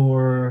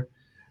entrepreneur,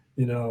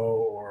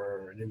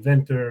 or an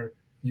inventor,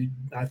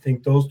 I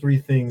think those three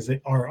things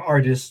are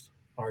artists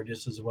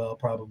as well.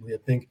 Probably, I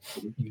think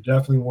you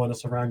definitely want to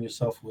surround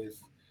yourself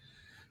with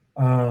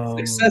um,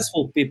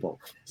 Successful people.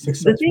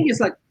 The thing successful is,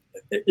 like,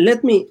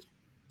 let me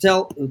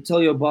tell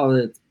you about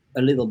it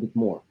a little bit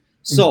more.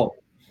 people. So,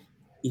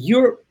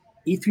 you're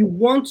if you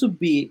want to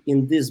be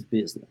in this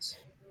business,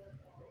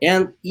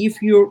 and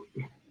if you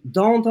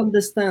don't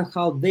understand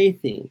how they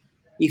think,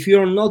 if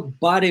you're not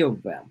buddy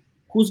of them,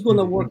 who's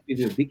gonna Mhm. work with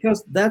you?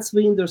 Because that's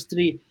the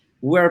industry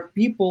where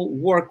people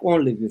work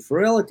only with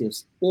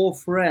relatives or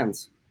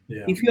friends.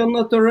 Yeah, If you're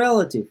not a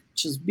relative,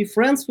 just be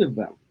friends with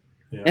them.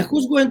 yeah, And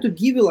who's going to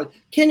give you, like,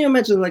 can you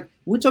imagine, like,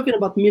 we're talking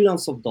about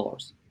millions of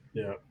dollars.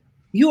 yeah.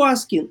 You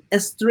asking a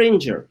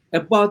stranger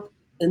about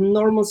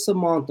enormous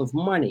amount of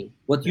money,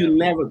 what Yeah, you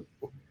never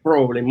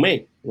probably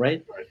make,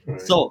 right? right,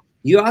 right. So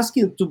you're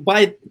asking to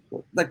buy,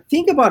 like,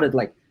 think about it,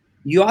 like,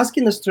 you're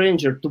asking a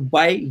stranger to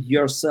buy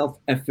yourself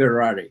a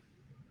Ferrari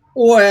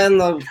or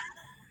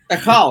a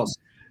house.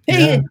 Hey,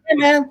 Yeah, hey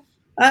man,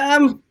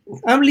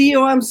 I'm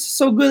Leo. I'm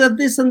so good at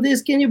this and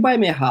this. Can you buy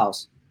me a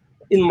house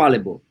in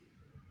Malibu?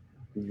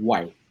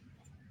 Why?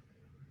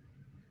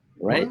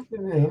 Right?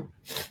 well,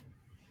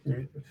 yeah.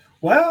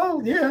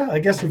 Well, yeah. I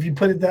guess if you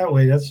put it that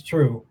way, that's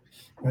true.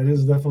 That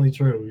is definitely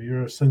true.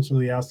 You're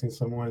essentially asking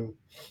someone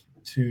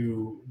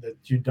to that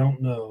you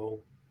don't know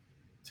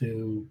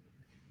to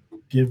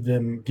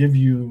give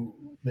you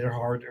their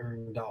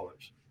hard-earned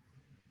dollars.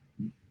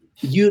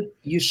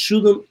 You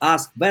shouldn't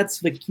ask. That's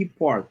the key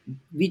part,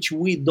 which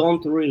we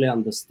don't really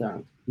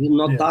understand. You're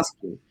not Yeah,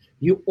 asking.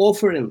 You're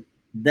offering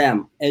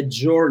them a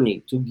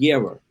journey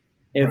together,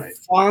 a right,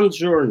 fun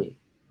journey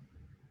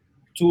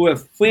to a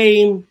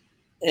fame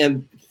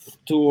and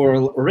to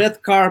a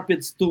red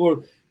carpets,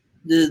 to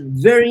the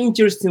very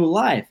interesting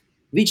life,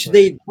 which right,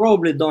 they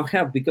probably don't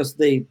have because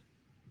they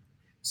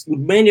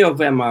many of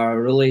them are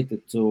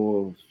related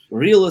to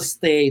real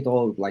estate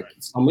or like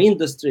some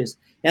industries,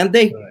 and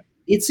right.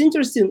 it's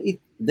interesting,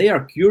 they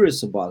are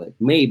curious about it.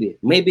 Maybe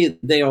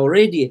they are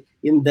already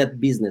in that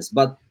business,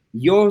 but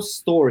your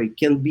story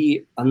can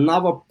be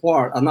another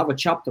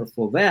chapter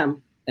for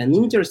them, an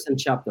Mm, interesting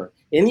chapter.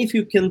 And if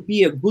you can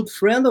be a good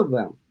friend of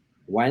them,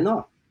 why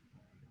not?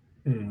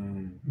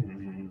 mm,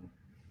 mm.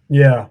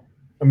 Yeah,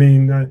 I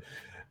mean,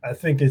 I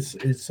think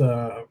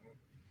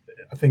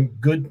I think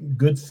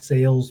good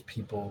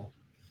salespeople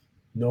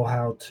know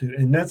how to,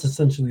 and that's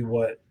essentially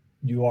what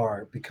you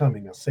are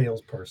becoming, a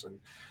salesperson.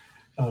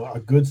 A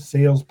good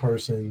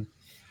salesperson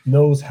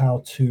knows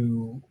how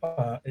to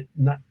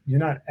not you're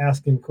not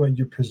asking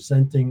you're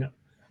presenting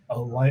a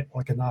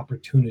like an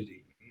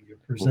opportunity. You're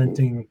Mhm.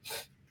 presenting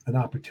an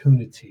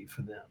opportunity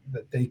for them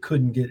that they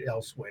couldn't get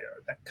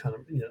elsewhere. That kind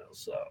of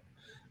so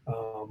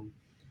um,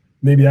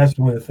 maybe that's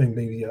one of the things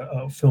maybe a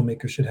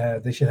filmmaker should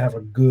have. They should have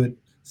a good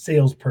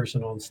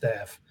salesperson on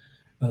staff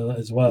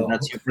as And well.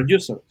 that's your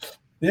producer.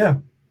 Yeah,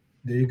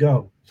 there you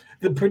go.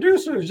 The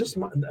producer is just,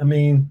 I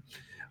mean,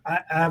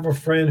 I have a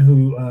friend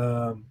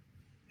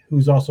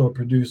who's also a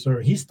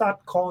producer. He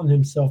stopped calling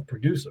himself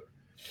producer.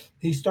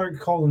 He started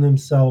calling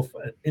himself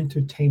an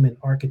entertainment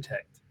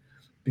architect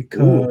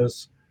Ooh,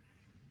 because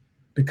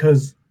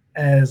because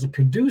as a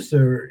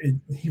producer,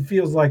 he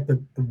feels like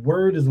the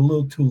word is a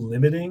little too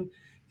limiting.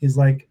 He's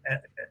like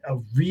a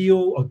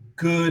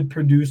good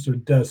producer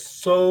does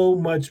so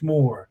much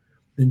more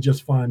than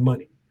just find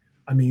money.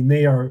 I mean,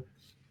 they are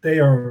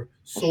for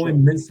so sure.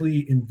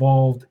 immensely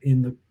involved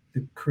in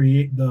the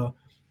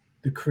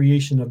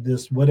creation of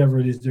this whatever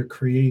it is they're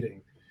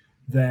creating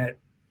that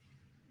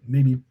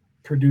maybe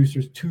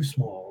producers too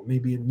small.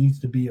 Maybe it needs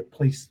to be a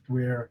place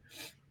where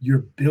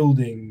you're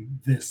building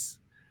this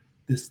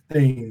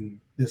thing,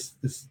 this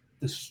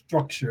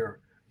structure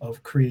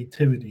of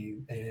creativity.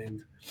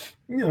 And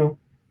you know,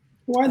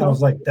 Why I not?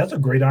 was like, that's a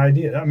great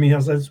idea. I mean, I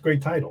was like, that's a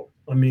great title.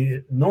 I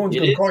mean, no one's It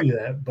going to call is, you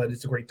that, but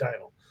it's a great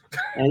title.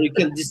 and you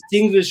can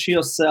distinguish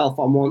yourself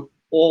among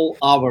all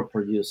other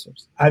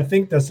producers. I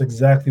think that's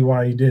exactly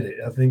why he did it.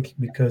 I think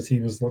because he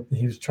was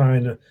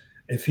trying to,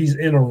 if he's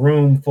in a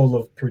room full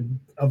of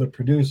other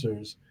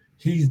producers,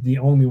 he's the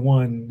only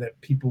one that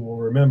people will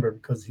remember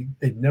because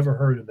they've never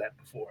heard of that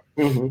before.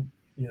 Hmm.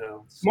 You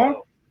know, Smart,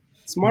 so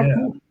smart yeah,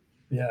 move.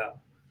 yeah.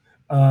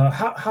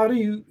 How do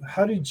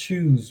you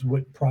choose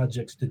what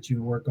projects that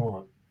you work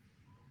on?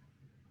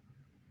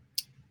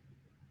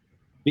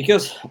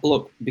 Because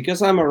look,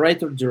 because I'm a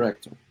writer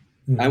director,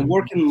 I'm Hmm.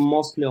 working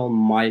mostly on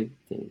my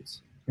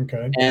things.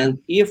 Okay. And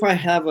if I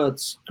have a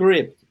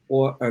script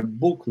or a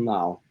book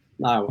now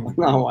Mm,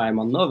 now I'm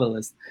a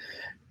novelist.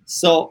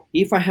 So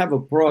if I have a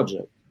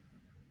project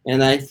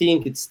and I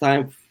think it's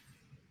time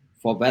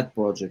for that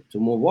project to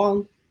move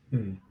on,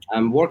 mm,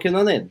 I'm working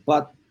on it.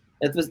 But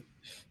it was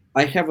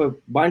I have a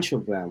bunch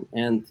of them,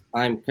 and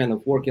I'm kind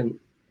of working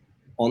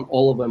on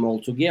all of them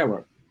all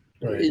together.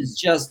 right. It's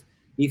just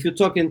if you're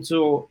talking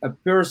to a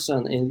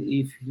person and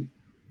if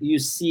you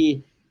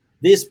see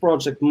this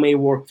project may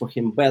work for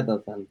him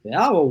better than the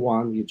other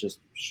one, you're just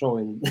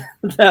showing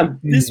them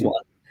this Mm,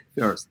 one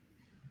first.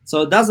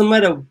 So it doesn't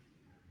matter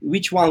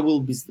which one will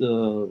be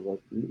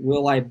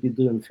will I be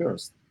doing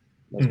first.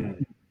 Doesn't matter.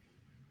 mm,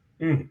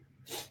 mm.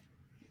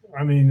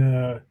 I mean,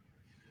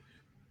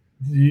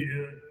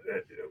 the,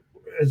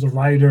 as a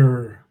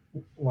writer,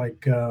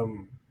 like,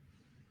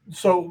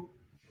 so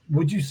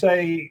would you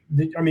say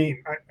that, I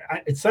mean,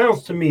 it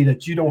sounds to me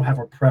that you don't have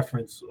a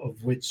preference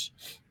of which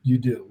you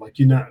do. Like,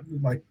 you're not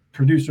like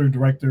producer,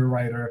 director,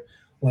 writer.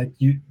 Like,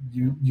 you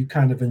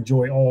kind of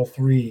enjoy all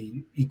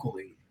three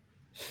equally.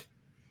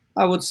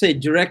 I would say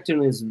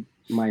directing is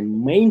my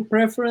main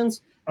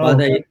preference, Oh, but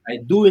okay. I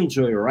do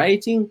enjoy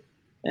writing,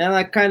 and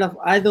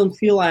I don't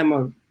feel I'm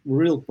a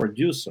real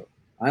producer.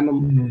 I'm a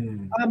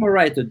Mm, I'm a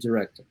writer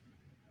director.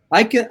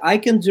 I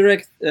can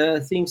direct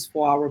things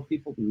for our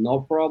people,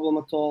 no problem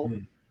at all.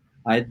 mm,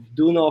 I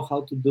do know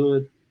how to do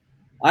it.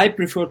 I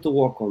prefer to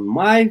work on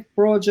my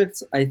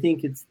projects. I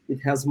think it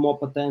has more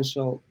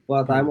potential,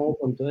 but I'm mm,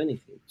 open to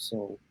anything.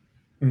 So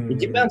it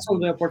depends mm, on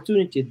the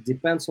opportunity. It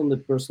depends on the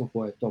person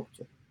who I talk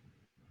to.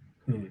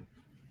 mm.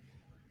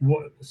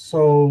 What,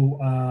 so,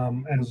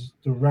 as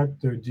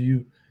director, do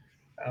you,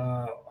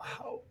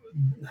 how,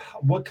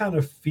 what kind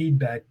of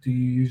feedback do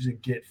you usually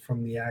get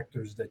from the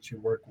actors that you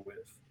work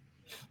with?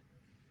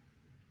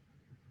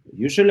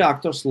 Usually,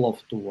 actors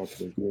love to work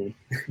with me,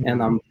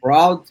 and Mm, I'm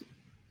proud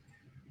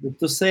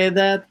to say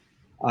that.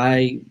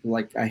 I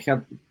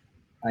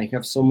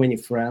have so many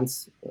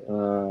friends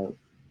who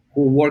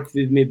worked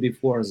with me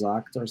before as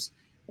actors,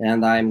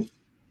 and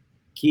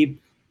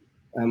keep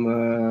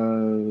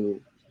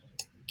I'm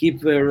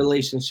keep a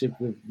relationship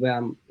with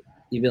them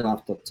even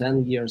after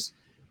 10 years.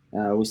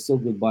 We're still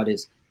good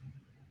buddies.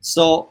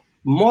 So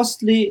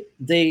mostly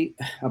they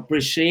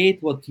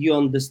appreciate what you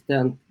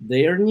understand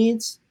their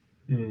needs,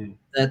 mm,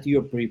 that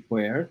you're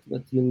prepared,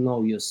 that you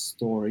know your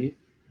story,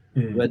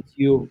 mm, that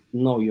you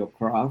know your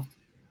craft.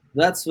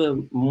 That's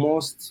the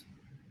most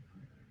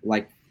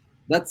like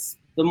that's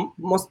the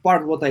most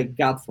part what I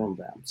got from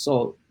them.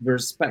 So the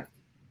respect,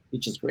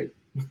 which is great.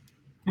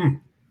 mm.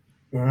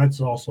 Well,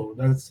 that's also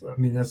that's. I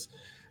mean, that's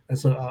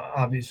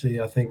obviously.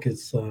 I think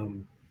it's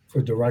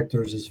for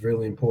directors. It's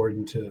really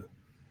important to,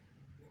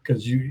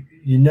 because you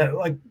know,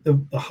 like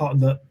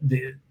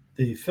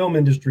the film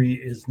industry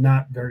is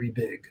not very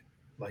big.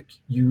 Like,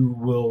 you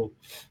will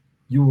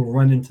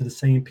run into the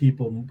same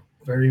people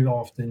very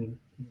often,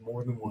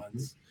 more than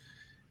once,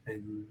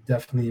 and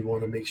definitely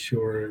want to make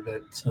sure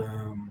that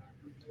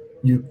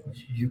you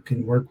you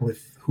can work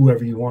with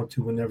whoever you want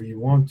to whenever you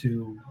want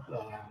to,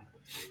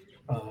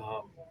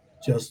 um,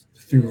 just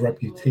through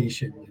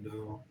reputation.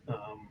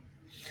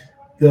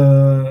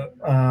 The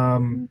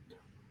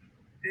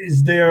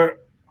is there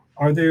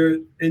are there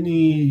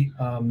any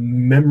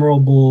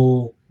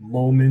memorable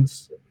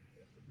moments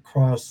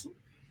across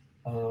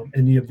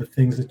any of the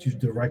things that you've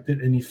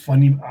directed? Any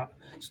funny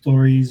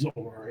stories,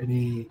 or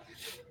any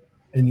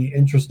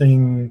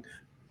interesting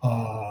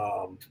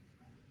um,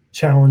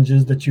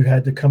 challenges that you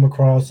had to come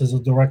across as a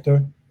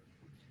director?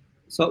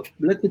 So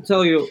let me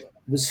tell you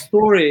the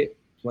story.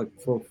 Like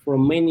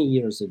from many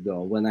years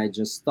ago, when I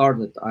just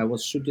started, I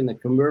was shooting a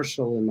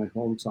commercial in my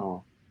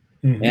hometown,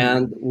 Hmm.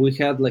 and we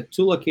had like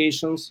two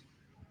locations,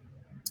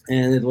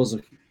 and it was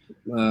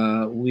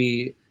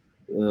we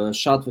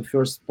shot the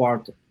first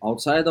part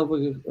outside of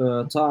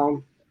the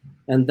town,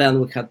 and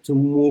then we had to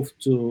move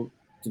to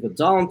the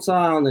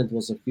downtown. It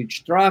was a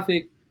huge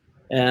traffic,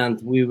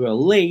 and we were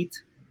late.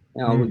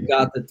 And we Hmm.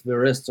 got at the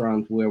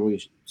restaurant where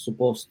we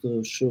supposed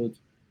to shoot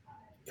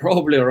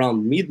probably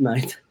around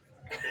midnight.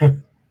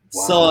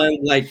 So Wow.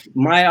 and like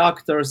my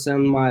actors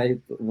and my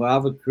the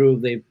other crew,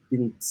 they've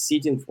been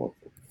sitting for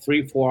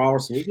 3 4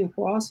 hours waiting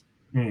for us.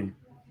 Mm.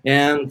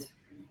 And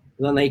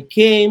when I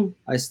came,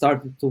 I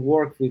started to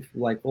work with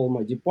like all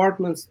my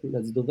departments.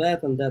 Let's do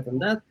that and that and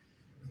that.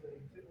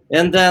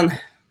 And then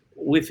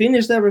we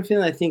finished everything,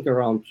 I think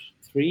around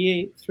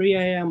 3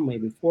 a.m.,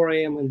 maybe 4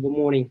 a.m. in the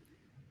morning.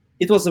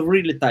 It was a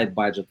really tight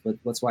budget, but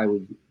that's why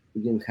we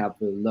didn't have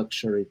the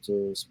luxury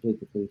to split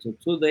it into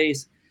 2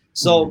 days. Mm.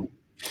 So,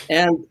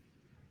 and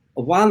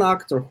one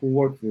actor who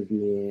worked with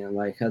me, and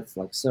I had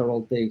like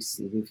several takes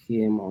with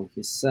him on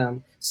his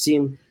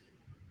scene,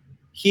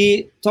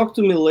 he talked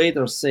to me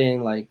later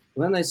saying like,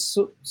 when I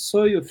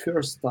saw you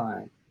first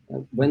time,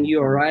 when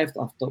you arrived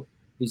after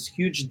this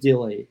huge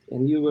delay,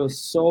 and you were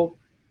so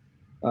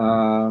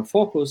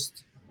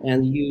focused,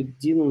 and you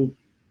didn't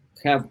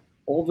have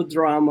all the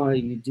drama,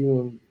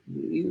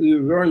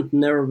 you weren't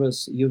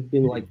nervous, you've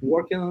been like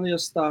working on your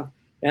stuff,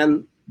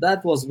 and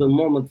that was the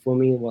moment for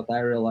me what I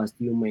realized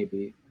you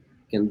maybe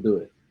can do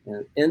it.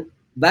 And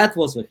that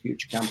was a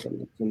huge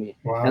compliment to me,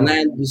 and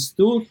I Wow.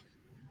 understood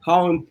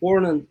how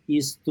important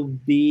is to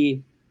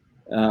be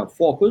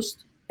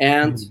focused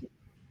and Mm.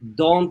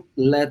 don't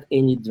let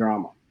any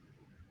drama.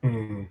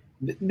 Mm.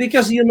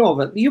 Because you know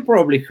that you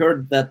probably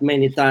heard that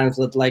many times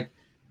that like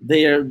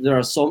there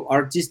are some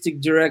artistic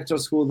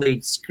directors who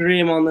they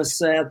scream on the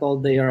set, or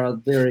they are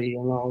very,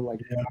 like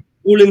Yeah.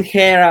 pulling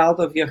hair out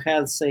of your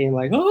head saying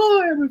like,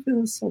 oh,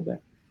 everything is so bad.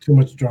 Too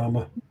much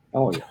drama.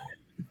 Oh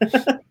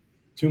yeah.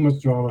 Too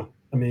much drama.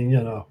 I mean,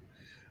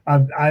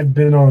 I've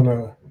been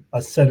on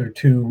a set or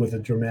two with a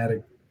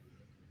dramatic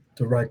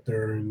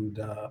director, and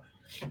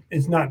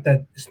it's not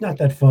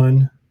that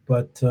fun.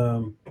 But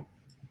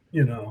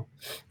you know,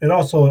 it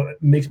also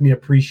makes me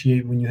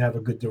appreciate when you have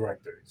a good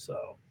director.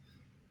 So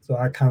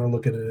I kind of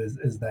look at it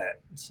as that.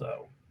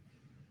 So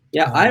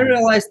Yeah, I um,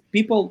 realized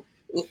people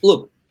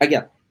look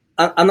again.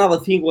 Another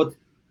thing what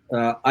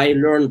I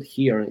learned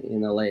here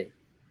in LA,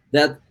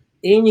 that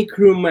any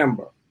crew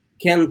member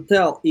can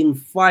tell in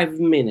 5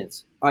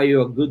 minutes are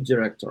you a good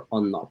director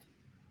or not.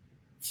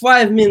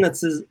 5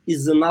 minutes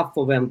is enough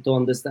for them to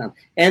understand.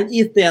 And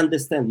if they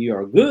understand you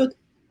are good,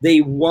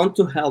 they want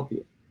to help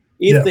you.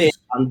 If they yes,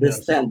 yes,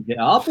 understand the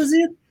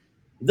opposite,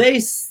 they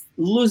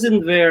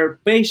losing their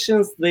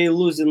patience, they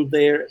losing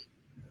their,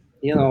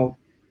 you know,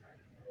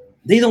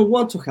 they don't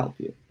want to help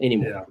you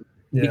anymore yeah,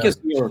 yeah. because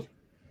you're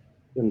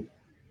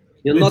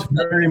It's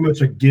not. very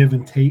much a give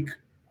and take.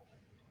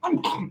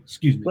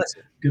 Excuse me, Bless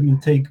you. give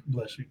and take.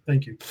 Bless you.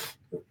 Thank you.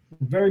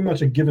 Very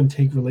much a give and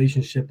take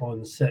relationship on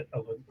the set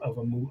of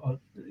a movie.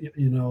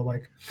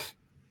 Like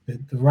the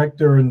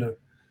director and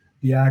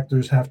the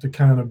actors have to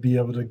kind of be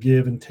able to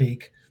give and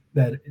take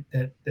that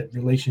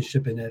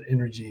relationship and that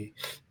energy.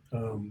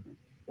 Um,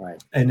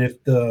 Right. and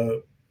if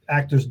the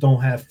actors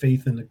don't have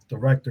faith in the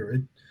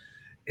director,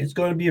 it's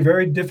going to be a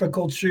very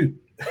difficult shoot.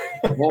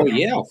 Oh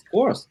yeah, of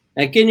course.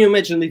 And can you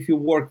imagine if you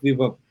work with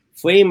a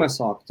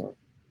famous actor?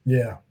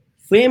 Yeah,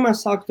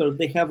 Famous actor,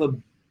 they have a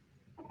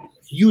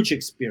huge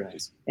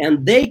experience,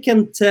 and they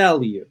can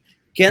tell you,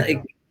 yeah,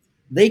 can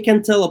they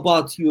can tell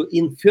about you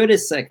in 30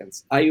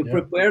 seconds. Are you yeah,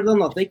 prepared or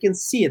not? They can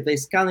see it. They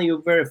scan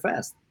you very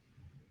fast.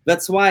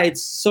 That's why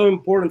it's so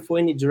important for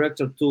any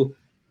director to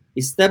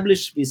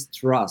establish this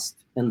trust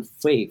and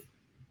faith,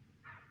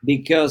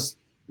 because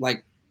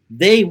like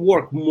they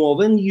work more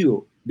than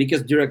you,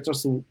 because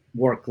directors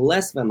work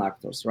less than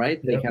actors,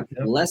 right? They yep, have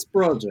yep, less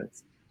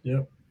projects.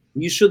 yep.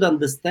 You should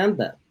understand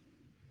that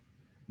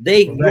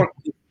they Well, that, work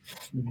with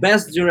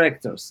best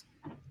directors,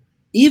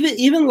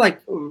 even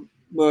like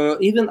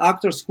even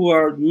actors who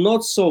are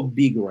not so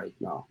big right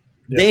now.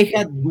 yep, They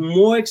had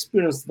more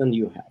experience than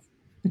you have.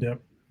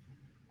 yep.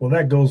 Well,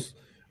 that goes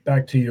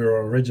back to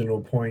your original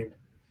point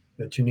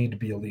that you need to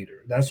be a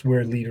leader. That's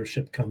where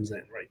leadership comes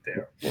in, right Of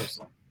there.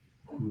 course.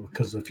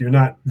 Because if you're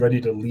not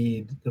ready to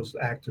lead, those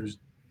actors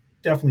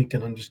definitely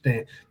can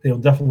understand. They'll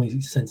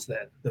definitely sense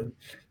that. The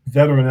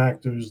veteran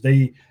actors,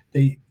 they've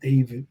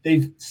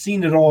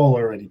seen it all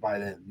already by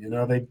then.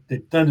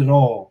 They've done it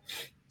all,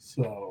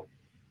 so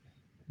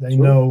they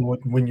True. know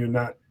when you're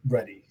not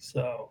ready.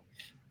 So,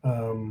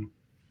 um,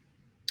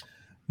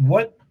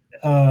 what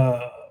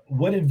uh,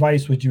 what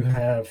advice would you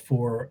have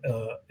for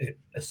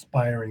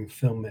aspiring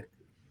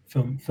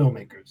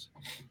filmmakers?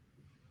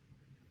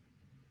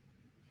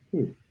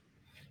 Hmm.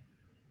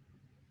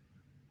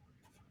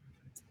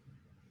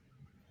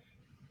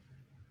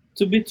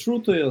 To be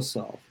true to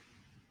yourself,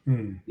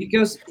 Hmm.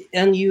 because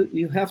and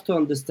you have to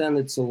understand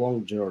it's a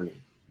long journey.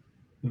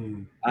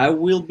 Hmm. I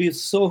will be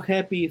so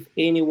happy if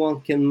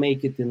anyone can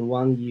make it in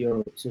 1 year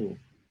or two.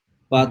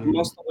 But Hmm.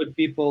 most of the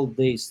people,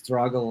 they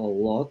struggle a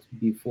lot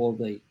before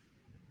they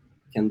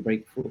can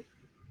break through.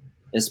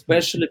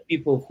 Especially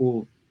people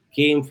who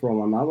came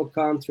from another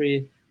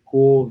country,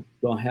 who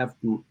don't have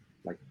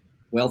like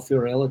wealthy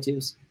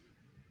relatives.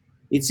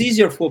 It's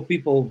easier for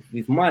people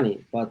with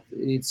money, but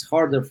it's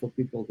harder for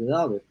people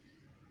without it.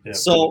 Yeah.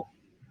 So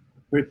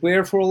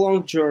prepare for a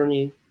long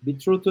journey. Be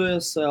true to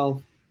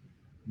yourself.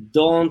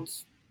 Don't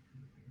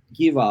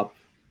give up,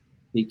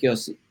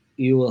 because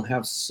you will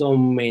have so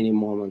many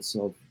moments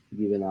of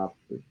giving up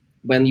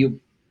when you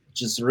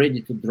just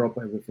ready to drop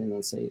everything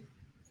and say,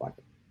 "Fuck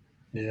it."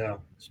 Yeah,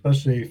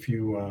 especially if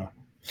you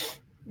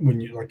when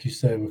you like you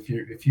said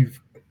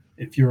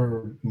if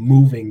you're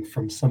moving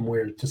from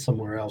somewhere to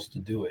somewhere else to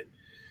do it,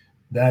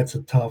 that's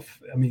a tough.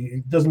 I mean,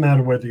 it doesn't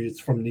matter whether it's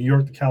from New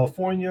York to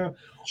California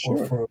or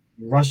Sure. from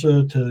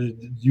Russia to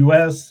the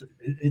U.S.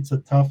 It's a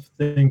tough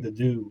thing to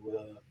do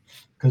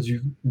because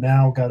you've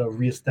now got to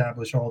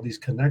reestablish all these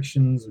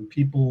connections and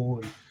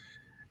people,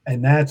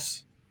 and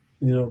that's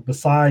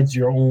besides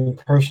your own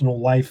personal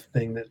life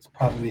thing that's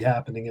probably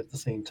happening at the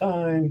same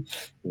time.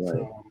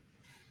 Right.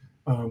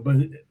 So, but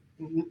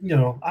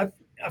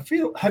I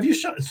feel have you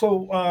shot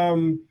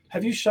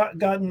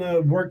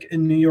gotten work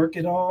in New York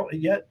at all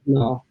yet?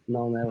 No,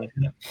 no, never.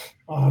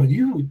 Oh,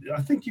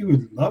 I think you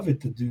would love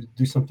it to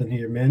do something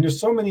here, man. There's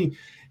so many,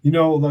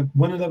 like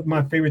one of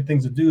my favorite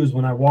things to do is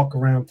when I walk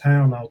around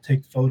town, I'll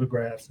take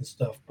photographs and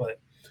stuff. But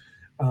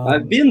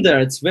I've um, been there.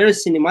 It's very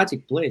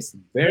cinematic place.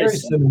 Very very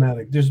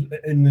cinematic.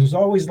 There's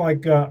always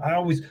like I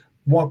always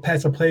walk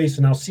past a place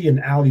and I'll see an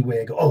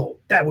alleyway. I go, oh,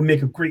 that would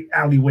make a great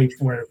alleyway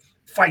for a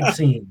fight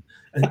scene.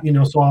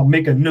 And, so I'll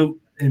make a note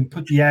and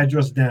put the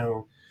address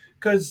down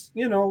because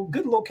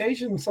good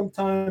locations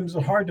sometimes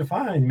are hard to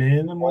find,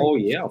 man. I'm like, Oh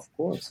yeah, of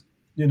course.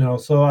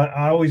 so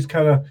I always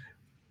kind of,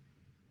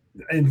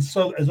 and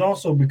so it's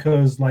also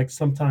because like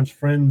sometimes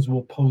friends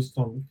will post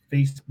on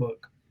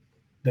Facebook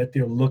that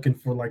they're looking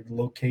for like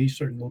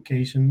certain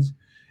locations,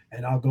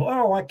 and I'll go,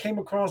 oh, I came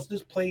across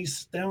this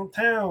place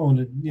downtown,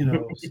 and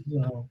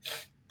so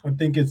I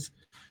think it's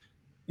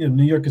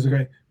New York is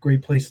a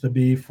great place to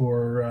be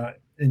for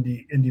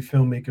indie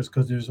filmmakers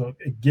because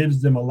it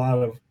gives them a lot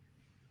of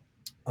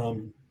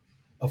um,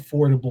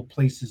 affordable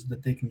places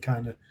that they can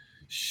kind of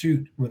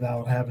shoot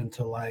without having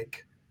to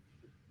like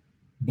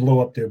blow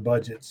up their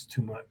budgets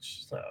too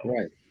much. So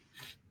Right.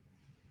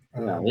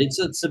 Yeah, um,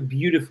 it's a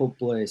beautiful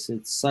place.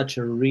 It's such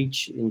a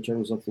rich in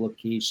terms of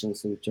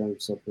locations, in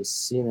terms of the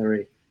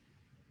scenery.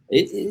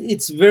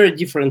 It's very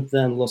different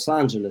than Los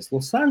Angeles.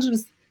 Los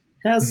Angeles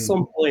has mm,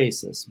 some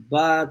places,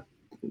 but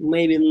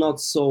maybe not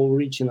so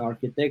rich in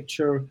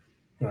architecture.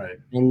 right.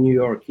 And New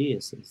York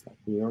is. It's like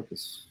New York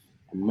is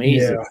Yeah,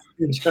 amazing.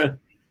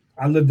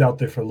 I lived out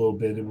there for a little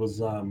bit. It was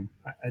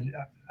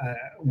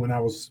when I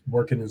was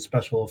working in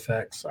special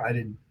effects, I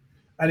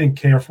didn't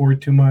care for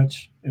it too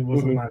much. It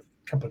wasn't Mhm, my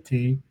cup of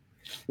tea.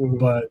 mhm.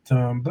 But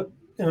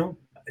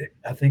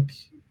I think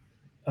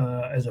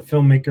as a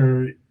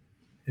filmmaker,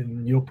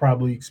 and you'll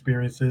probably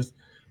experience this.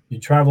 You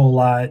travel a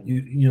lot.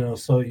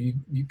 So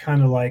you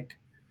kind of like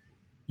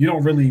you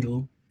don't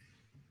really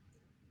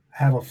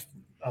have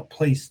a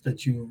place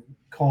that you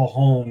call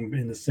home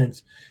in the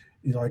sense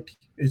like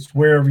it's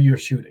wherever you're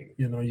shooting.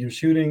 You're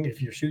shooting.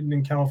 If you're shooting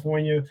in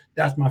California,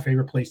 that's my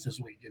favorite place this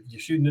week. If you're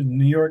shooting in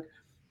New York,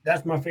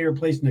 that's my favorite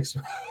place next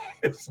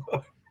week. So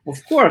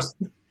Of course,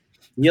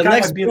 it's your kind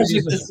of like next being a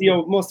project is musician.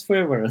 your most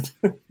favorite.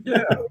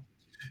 Yeah.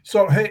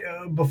 So hey,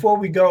 before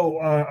we go,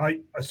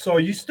 so are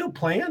you still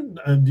playing?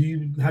 Do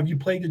you have you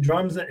played the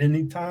drums at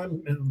any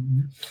time?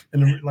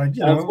 And like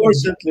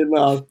Unfortunately,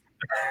 not.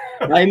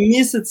 I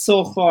miss it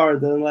so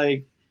hard, and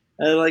like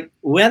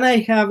when I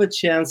have a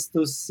chance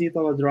to sit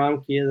on a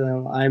drum kit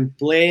and I'm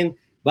playing,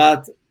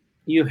 but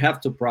you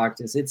have to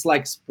practice. It's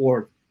like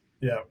sport.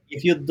 yeah,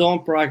 If you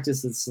don't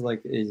practice, it's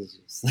like it's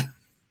just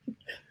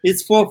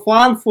it's for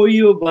fun for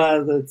you,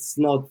 but it's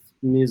not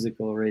music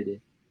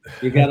already.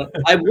 You gotta.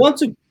 I want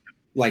to,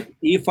 like,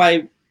 if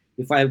I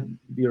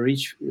be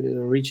rich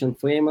and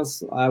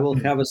famous, I will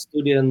mm, have a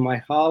studio in my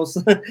house,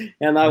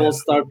 and I yeah, will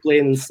start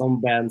playing in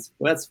some bands.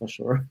 That's for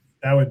sure.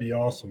 that would be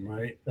awesome,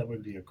 right? That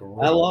would be a I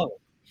great. love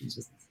it. It's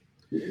just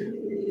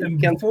it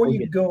And can't before you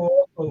forget. go,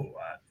 also,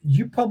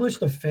 you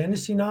published a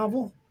fantasy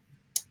novel.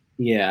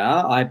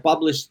 Yeah, I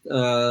published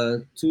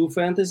two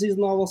fantasy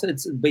novels.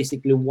 It's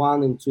basically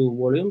one in two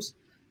volumes.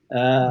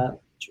 Uh,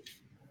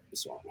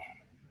 this one.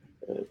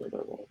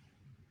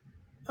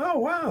 Oh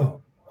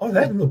wow! Oh,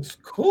 that looks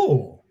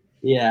cool.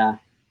 Yeah,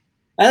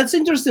 and it's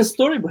interesting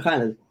story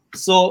behind it.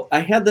 So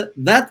I had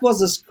that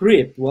was a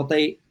script what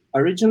I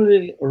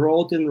originally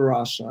wrote in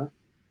Russia,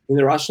 in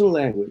the Russian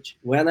language.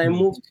 When I Mm,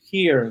 moved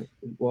here,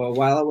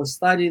 while I was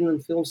studying in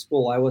film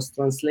school, I was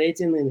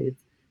translating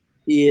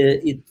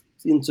it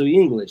into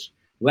English.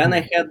 When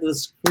I mm. had the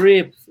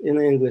script in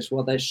English,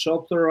 what I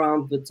shopped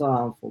around the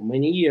town for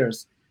many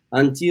years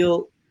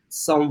until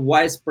some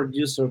wise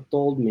producer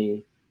told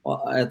me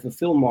at the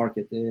film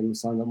market in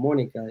Santa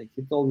Monica,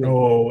 he told me,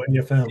 Oh, and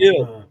you found.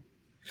 dude,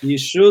 you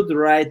should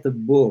write a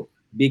book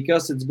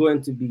because it's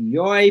going to be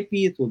your IP.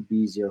 It would be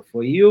easier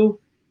for you.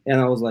 And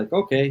I was like,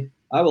 okay,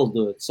 I will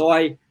do it. So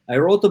I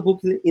wrote a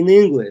book in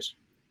English,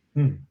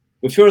 Mm,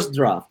 the first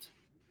draft.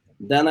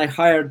 Then I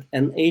hired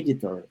an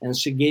editor, and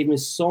she gave me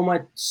so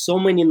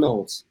many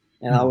notes.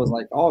 And I mm. was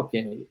like,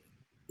 okay,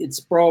 it's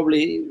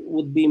probably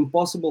would be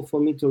impossible for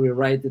me to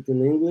rewrite it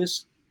in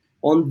English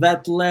on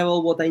that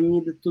level what I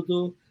needed to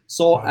do.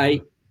 So Wow.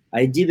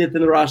 I did it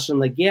in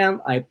Russian again.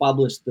 I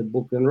published the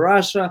book in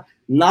Russia.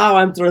 Now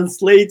I'm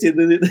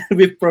translating it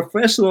with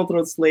professional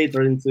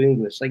translator into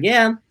English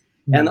again.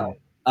 And Mm.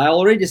 I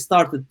already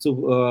started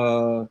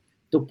to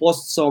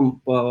post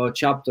some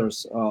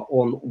chapters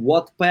on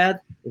Wattpad.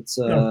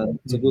 No.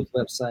 It's a good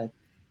website,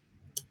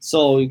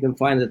 so you can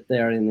find it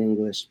there in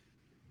English.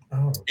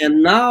 Oh.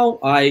 And now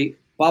I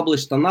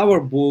published another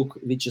book,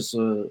 which is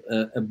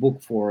a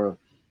book for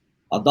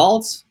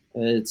adults.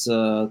 It's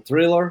a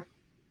thriller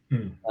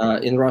Hmm.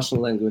 in Russian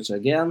language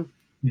again.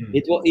 Hmm.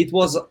 It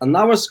was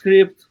another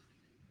script,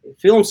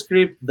 film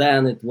script,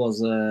 then it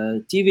was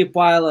a TV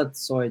pilot,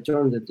 so I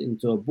turned it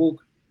into a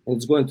book, and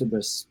it's going to be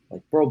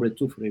like probably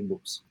 2 3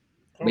 books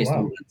Oh based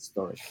on wow. that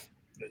story.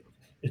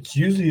 It's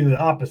usually the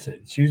opposite.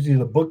 It's usually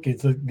the book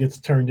gets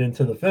turned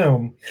into the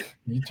film.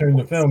 You turn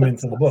the film so,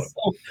 into the book.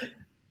 so-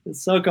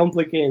 it's so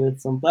complicated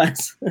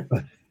sometimes.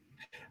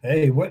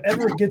 Hey,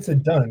 whatever gets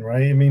it done,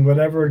 right? I mean,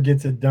 whatever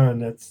gets it done,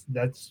 that's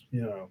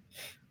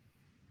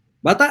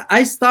But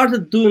I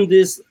started doing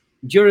this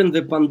during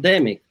the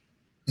pandemic.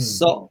 hmm.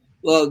 So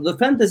the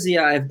fantasy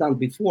I've done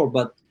before,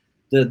 but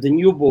the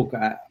new book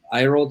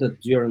I wrote it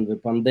during the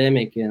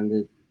pandemic,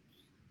 and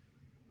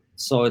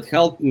so it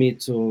helped me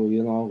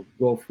to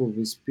go through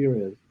this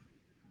period,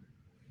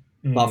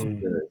 tough Hmm.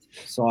 period.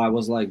 So I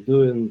was like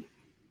doing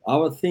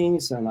other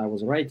things, and I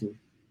was writing.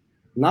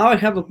 Now I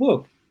have a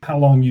book. How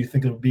long do you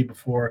think it'll be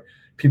before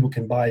people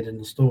can buy it in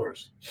the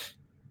stores?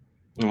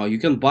 Oh, you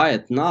can buy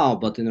it now,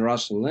 but in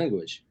Russian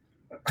language.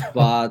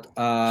 But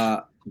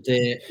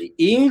the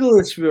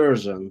English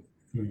version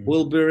Hmm.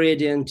 will be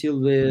ready until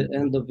the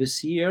end of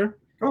this year,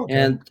 Okay.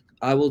 and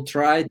I will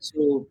try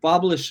to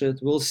publish it.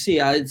 We'll see.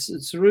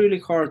 It's really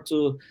hard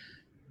to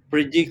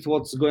predict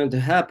what's going to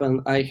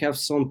happen. I have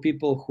some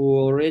people who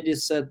already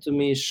said to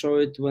me, "Show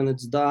it when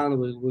it's done.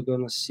 We're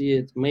gonna see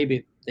it."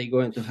 Maybe they're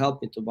going to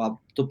help me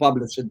to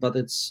publish it, but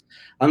it's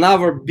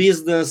another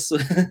business.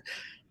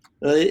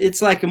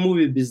 It's like a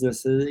movie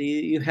business.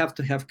 You have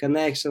to have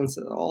connections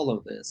and all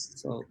of this.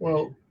 So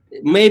Well,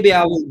 maybe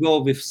I will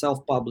go with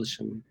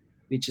self-publishing,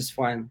 which is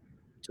fine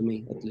to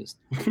me at least.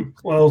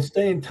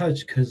 stay in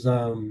touch because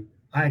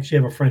I actually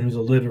have a friend who's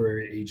a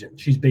literary agent.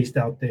 She's based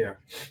out there,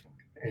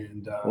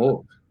 and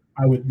Oh,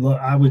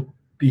 I would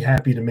be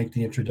happy to make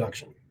the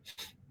introduction.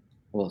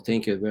 well,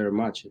 thank you very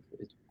much.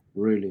 It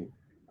really,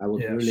 I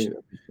would Yeah, really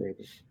appreciate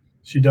it.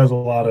 she does a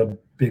lot of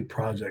big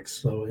projects.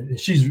 So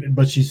she's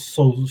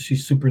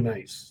super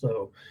nice.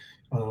 So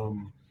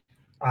um,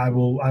 I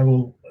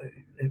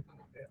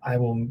I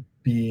will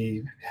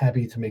be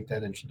happy to make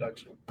that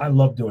introduction. I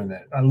love doing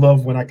that. I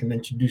love when I can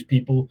introduce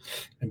people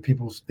and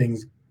people's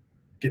things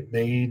get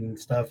made and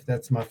stuff.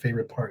 That's my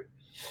favorite part.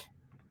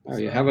 Oh,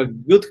 you So have a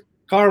good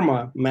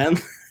karma, man.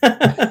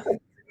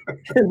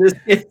 In this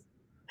case,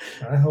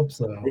 I hope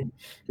so.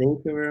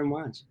 thank you very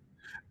much.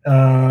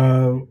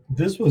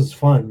 This was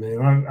fun, man.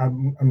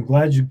 I'm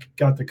glad you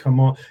got to come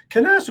on.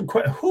 Can I ask a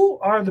question? Who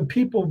are the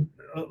people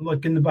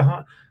like in the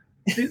behind?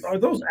 Are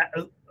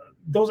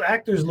those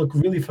actors look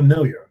really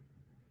familiar?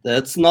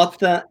 That's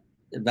not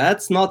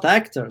that's not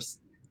actors.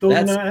 Those are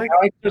That's not actors.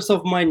 characters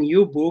of my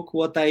new book.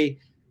 What I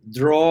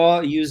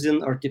draw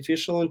using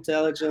artificial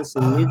intelligence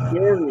in Mid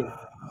Journey.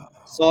 Uh,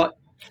 So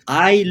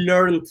I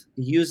learned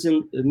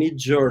using Mid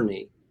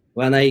Journey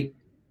when I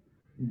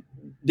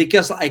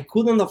because I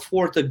couldn't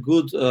afford a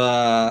good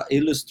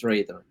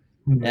illustrator.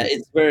 hmm,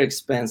 It's very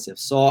expensive.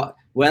 So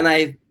when I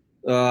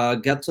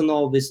got to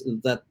know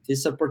that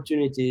this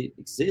opportunity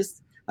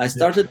exists, I yeah.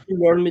 started to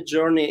learn Mid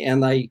Journey, and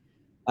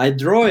I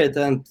draw it,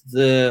 and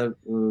the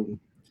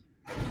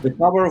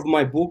cover of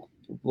my book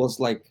was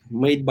like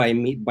made by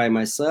me by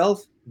myself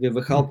with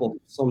the Hmm. help of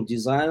some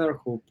designer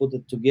who put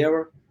it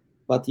together.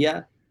 But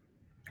yeah,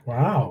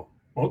 Wow.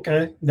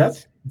 Okay.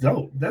 That's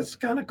dope. That's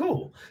kind of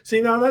cool. See,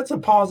 now that's a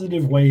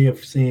positive way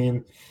of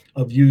seeing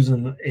of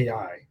using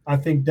AI. I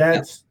think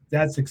yeah.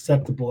 that's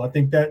acceptable. I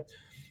think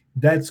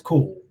that's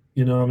cool.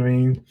 You know what I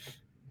mean?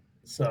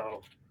 So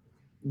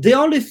The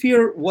only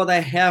fear what I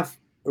have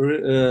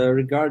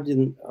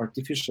regarding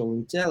artificial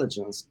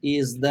intelligence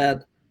is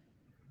that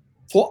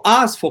for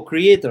us, for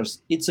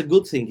creators, it's a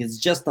good thing. It's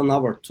just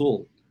another tool.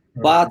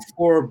 right. But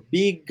for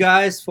big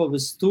guys, for the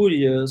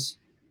studios,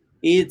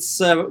 it's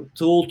a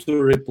tool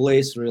to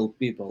replace real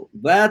people.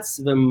 That's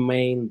the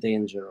main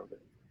danger of it.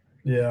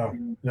 Yeah,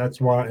 that's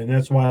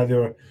why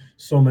there are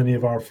so many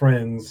of our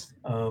friends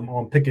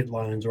on picket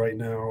lines right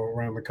now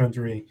around the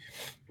country,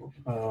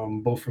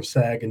 both for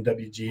SAG and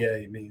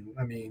WGA.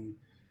 I mean,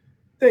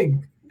 they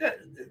that,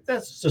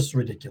 that's just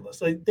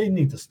ridiculous. They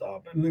need to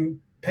stop. I mean,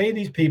 pay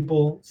these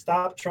people.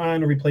 Stop trying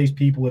to replace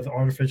people with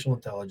artificial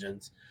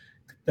intelligence.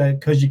 That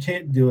because you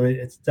can't do it.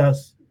 It's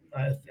just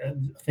I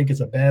think it's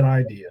a bad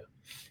idea.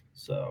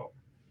 So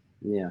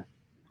Yeah.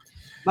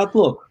 But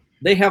look,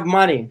 they have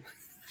money.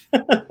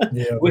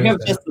 yeah, We there's have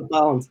that. just the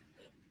talent.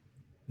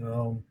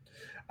 Um,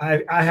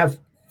 I have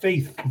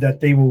faith that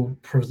they will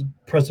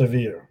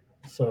persevere.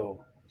 So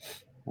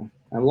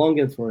I'm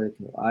longing for it.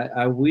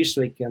 I wish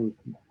they can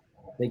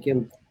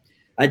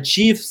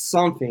achieve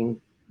something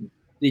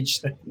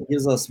which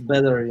gives us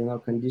better,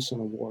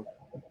 condition of work.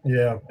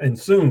 yeah, and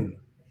soon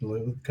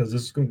because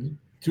this is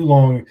too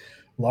long.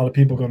 A lot of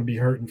people are going to be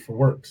hurting for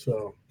work.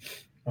 So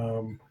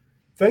um,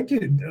 thank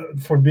you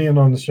for being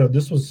on the show.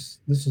 This was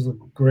a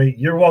great.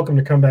 You're welcome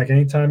to come back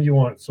anytime you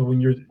want. So when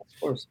you're, Of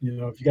course.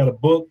 if you got a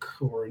book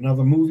or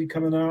another movie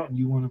coming out and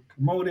you want to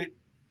promote it,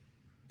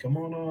 come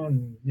on.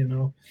 And Yeah,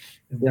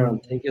 man,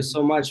 thank you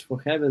so much for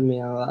having me.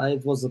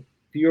 It was a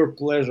pure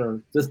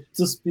pleasure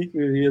to speak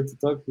with you, to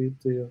talk to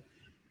you.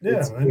 yeah,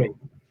 It's I great. know.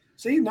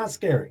 See, not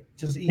scary,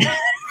 just easy.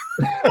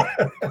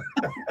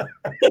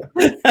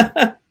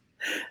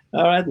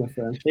 All right, my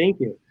friend. Thank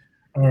you.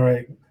 All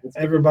right, Let's keep in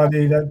touch.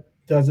 everybody, that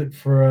does it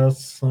for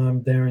us.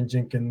 I'm Darren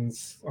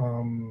Jenkins.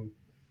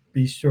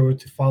 Be sure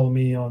to follow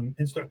me on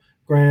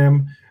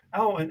Instagram.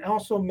 Oh, and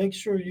also make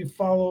sure you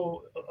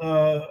follow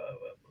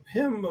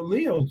him,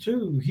 Leo,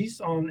 too.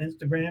 He's on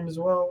Instagram as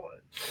well.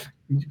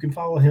 You can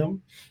follow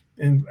him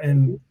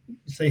and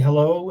say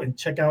hello and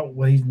check out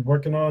what he's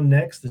working on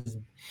next.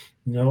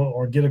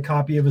 Or get a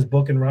copy of his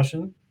book in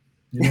Russian.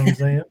 You know what I'm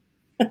saying?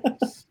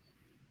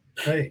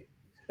 Hey,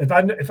 if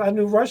I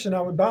knew Russian,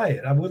 I would buy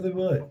it. I really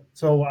would.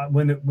 So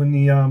when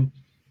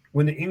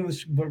the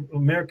English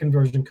American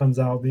version comes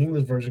out, the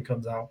English version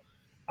comes out,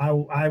 I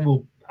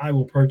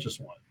will purchase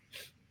one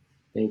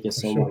Thank you for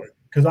so much. sure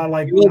because I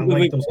like You will I be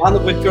like those. one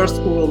of the first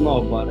who will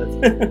know about it.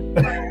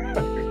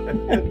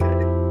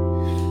 Okay.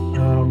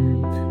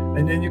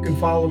 And then you can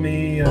follow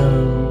me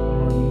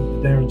on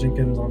Darren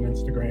Jenkins on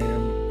Instagram.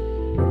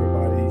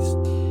 Everybody,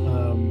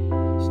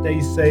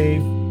 stay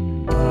safe.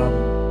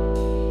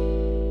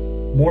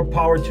 More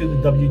power to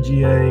the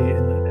WGA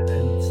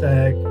and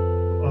SAG.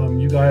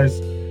 You guys,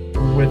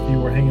 we're with you.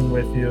 We're hanging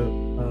with you.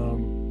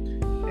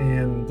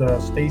 And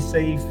stay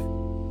safe.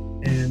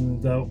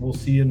 And we'll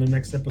see you in the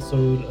next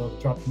episode of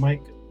Drop the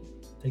Mic.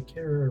 Take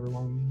care,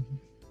 everyone.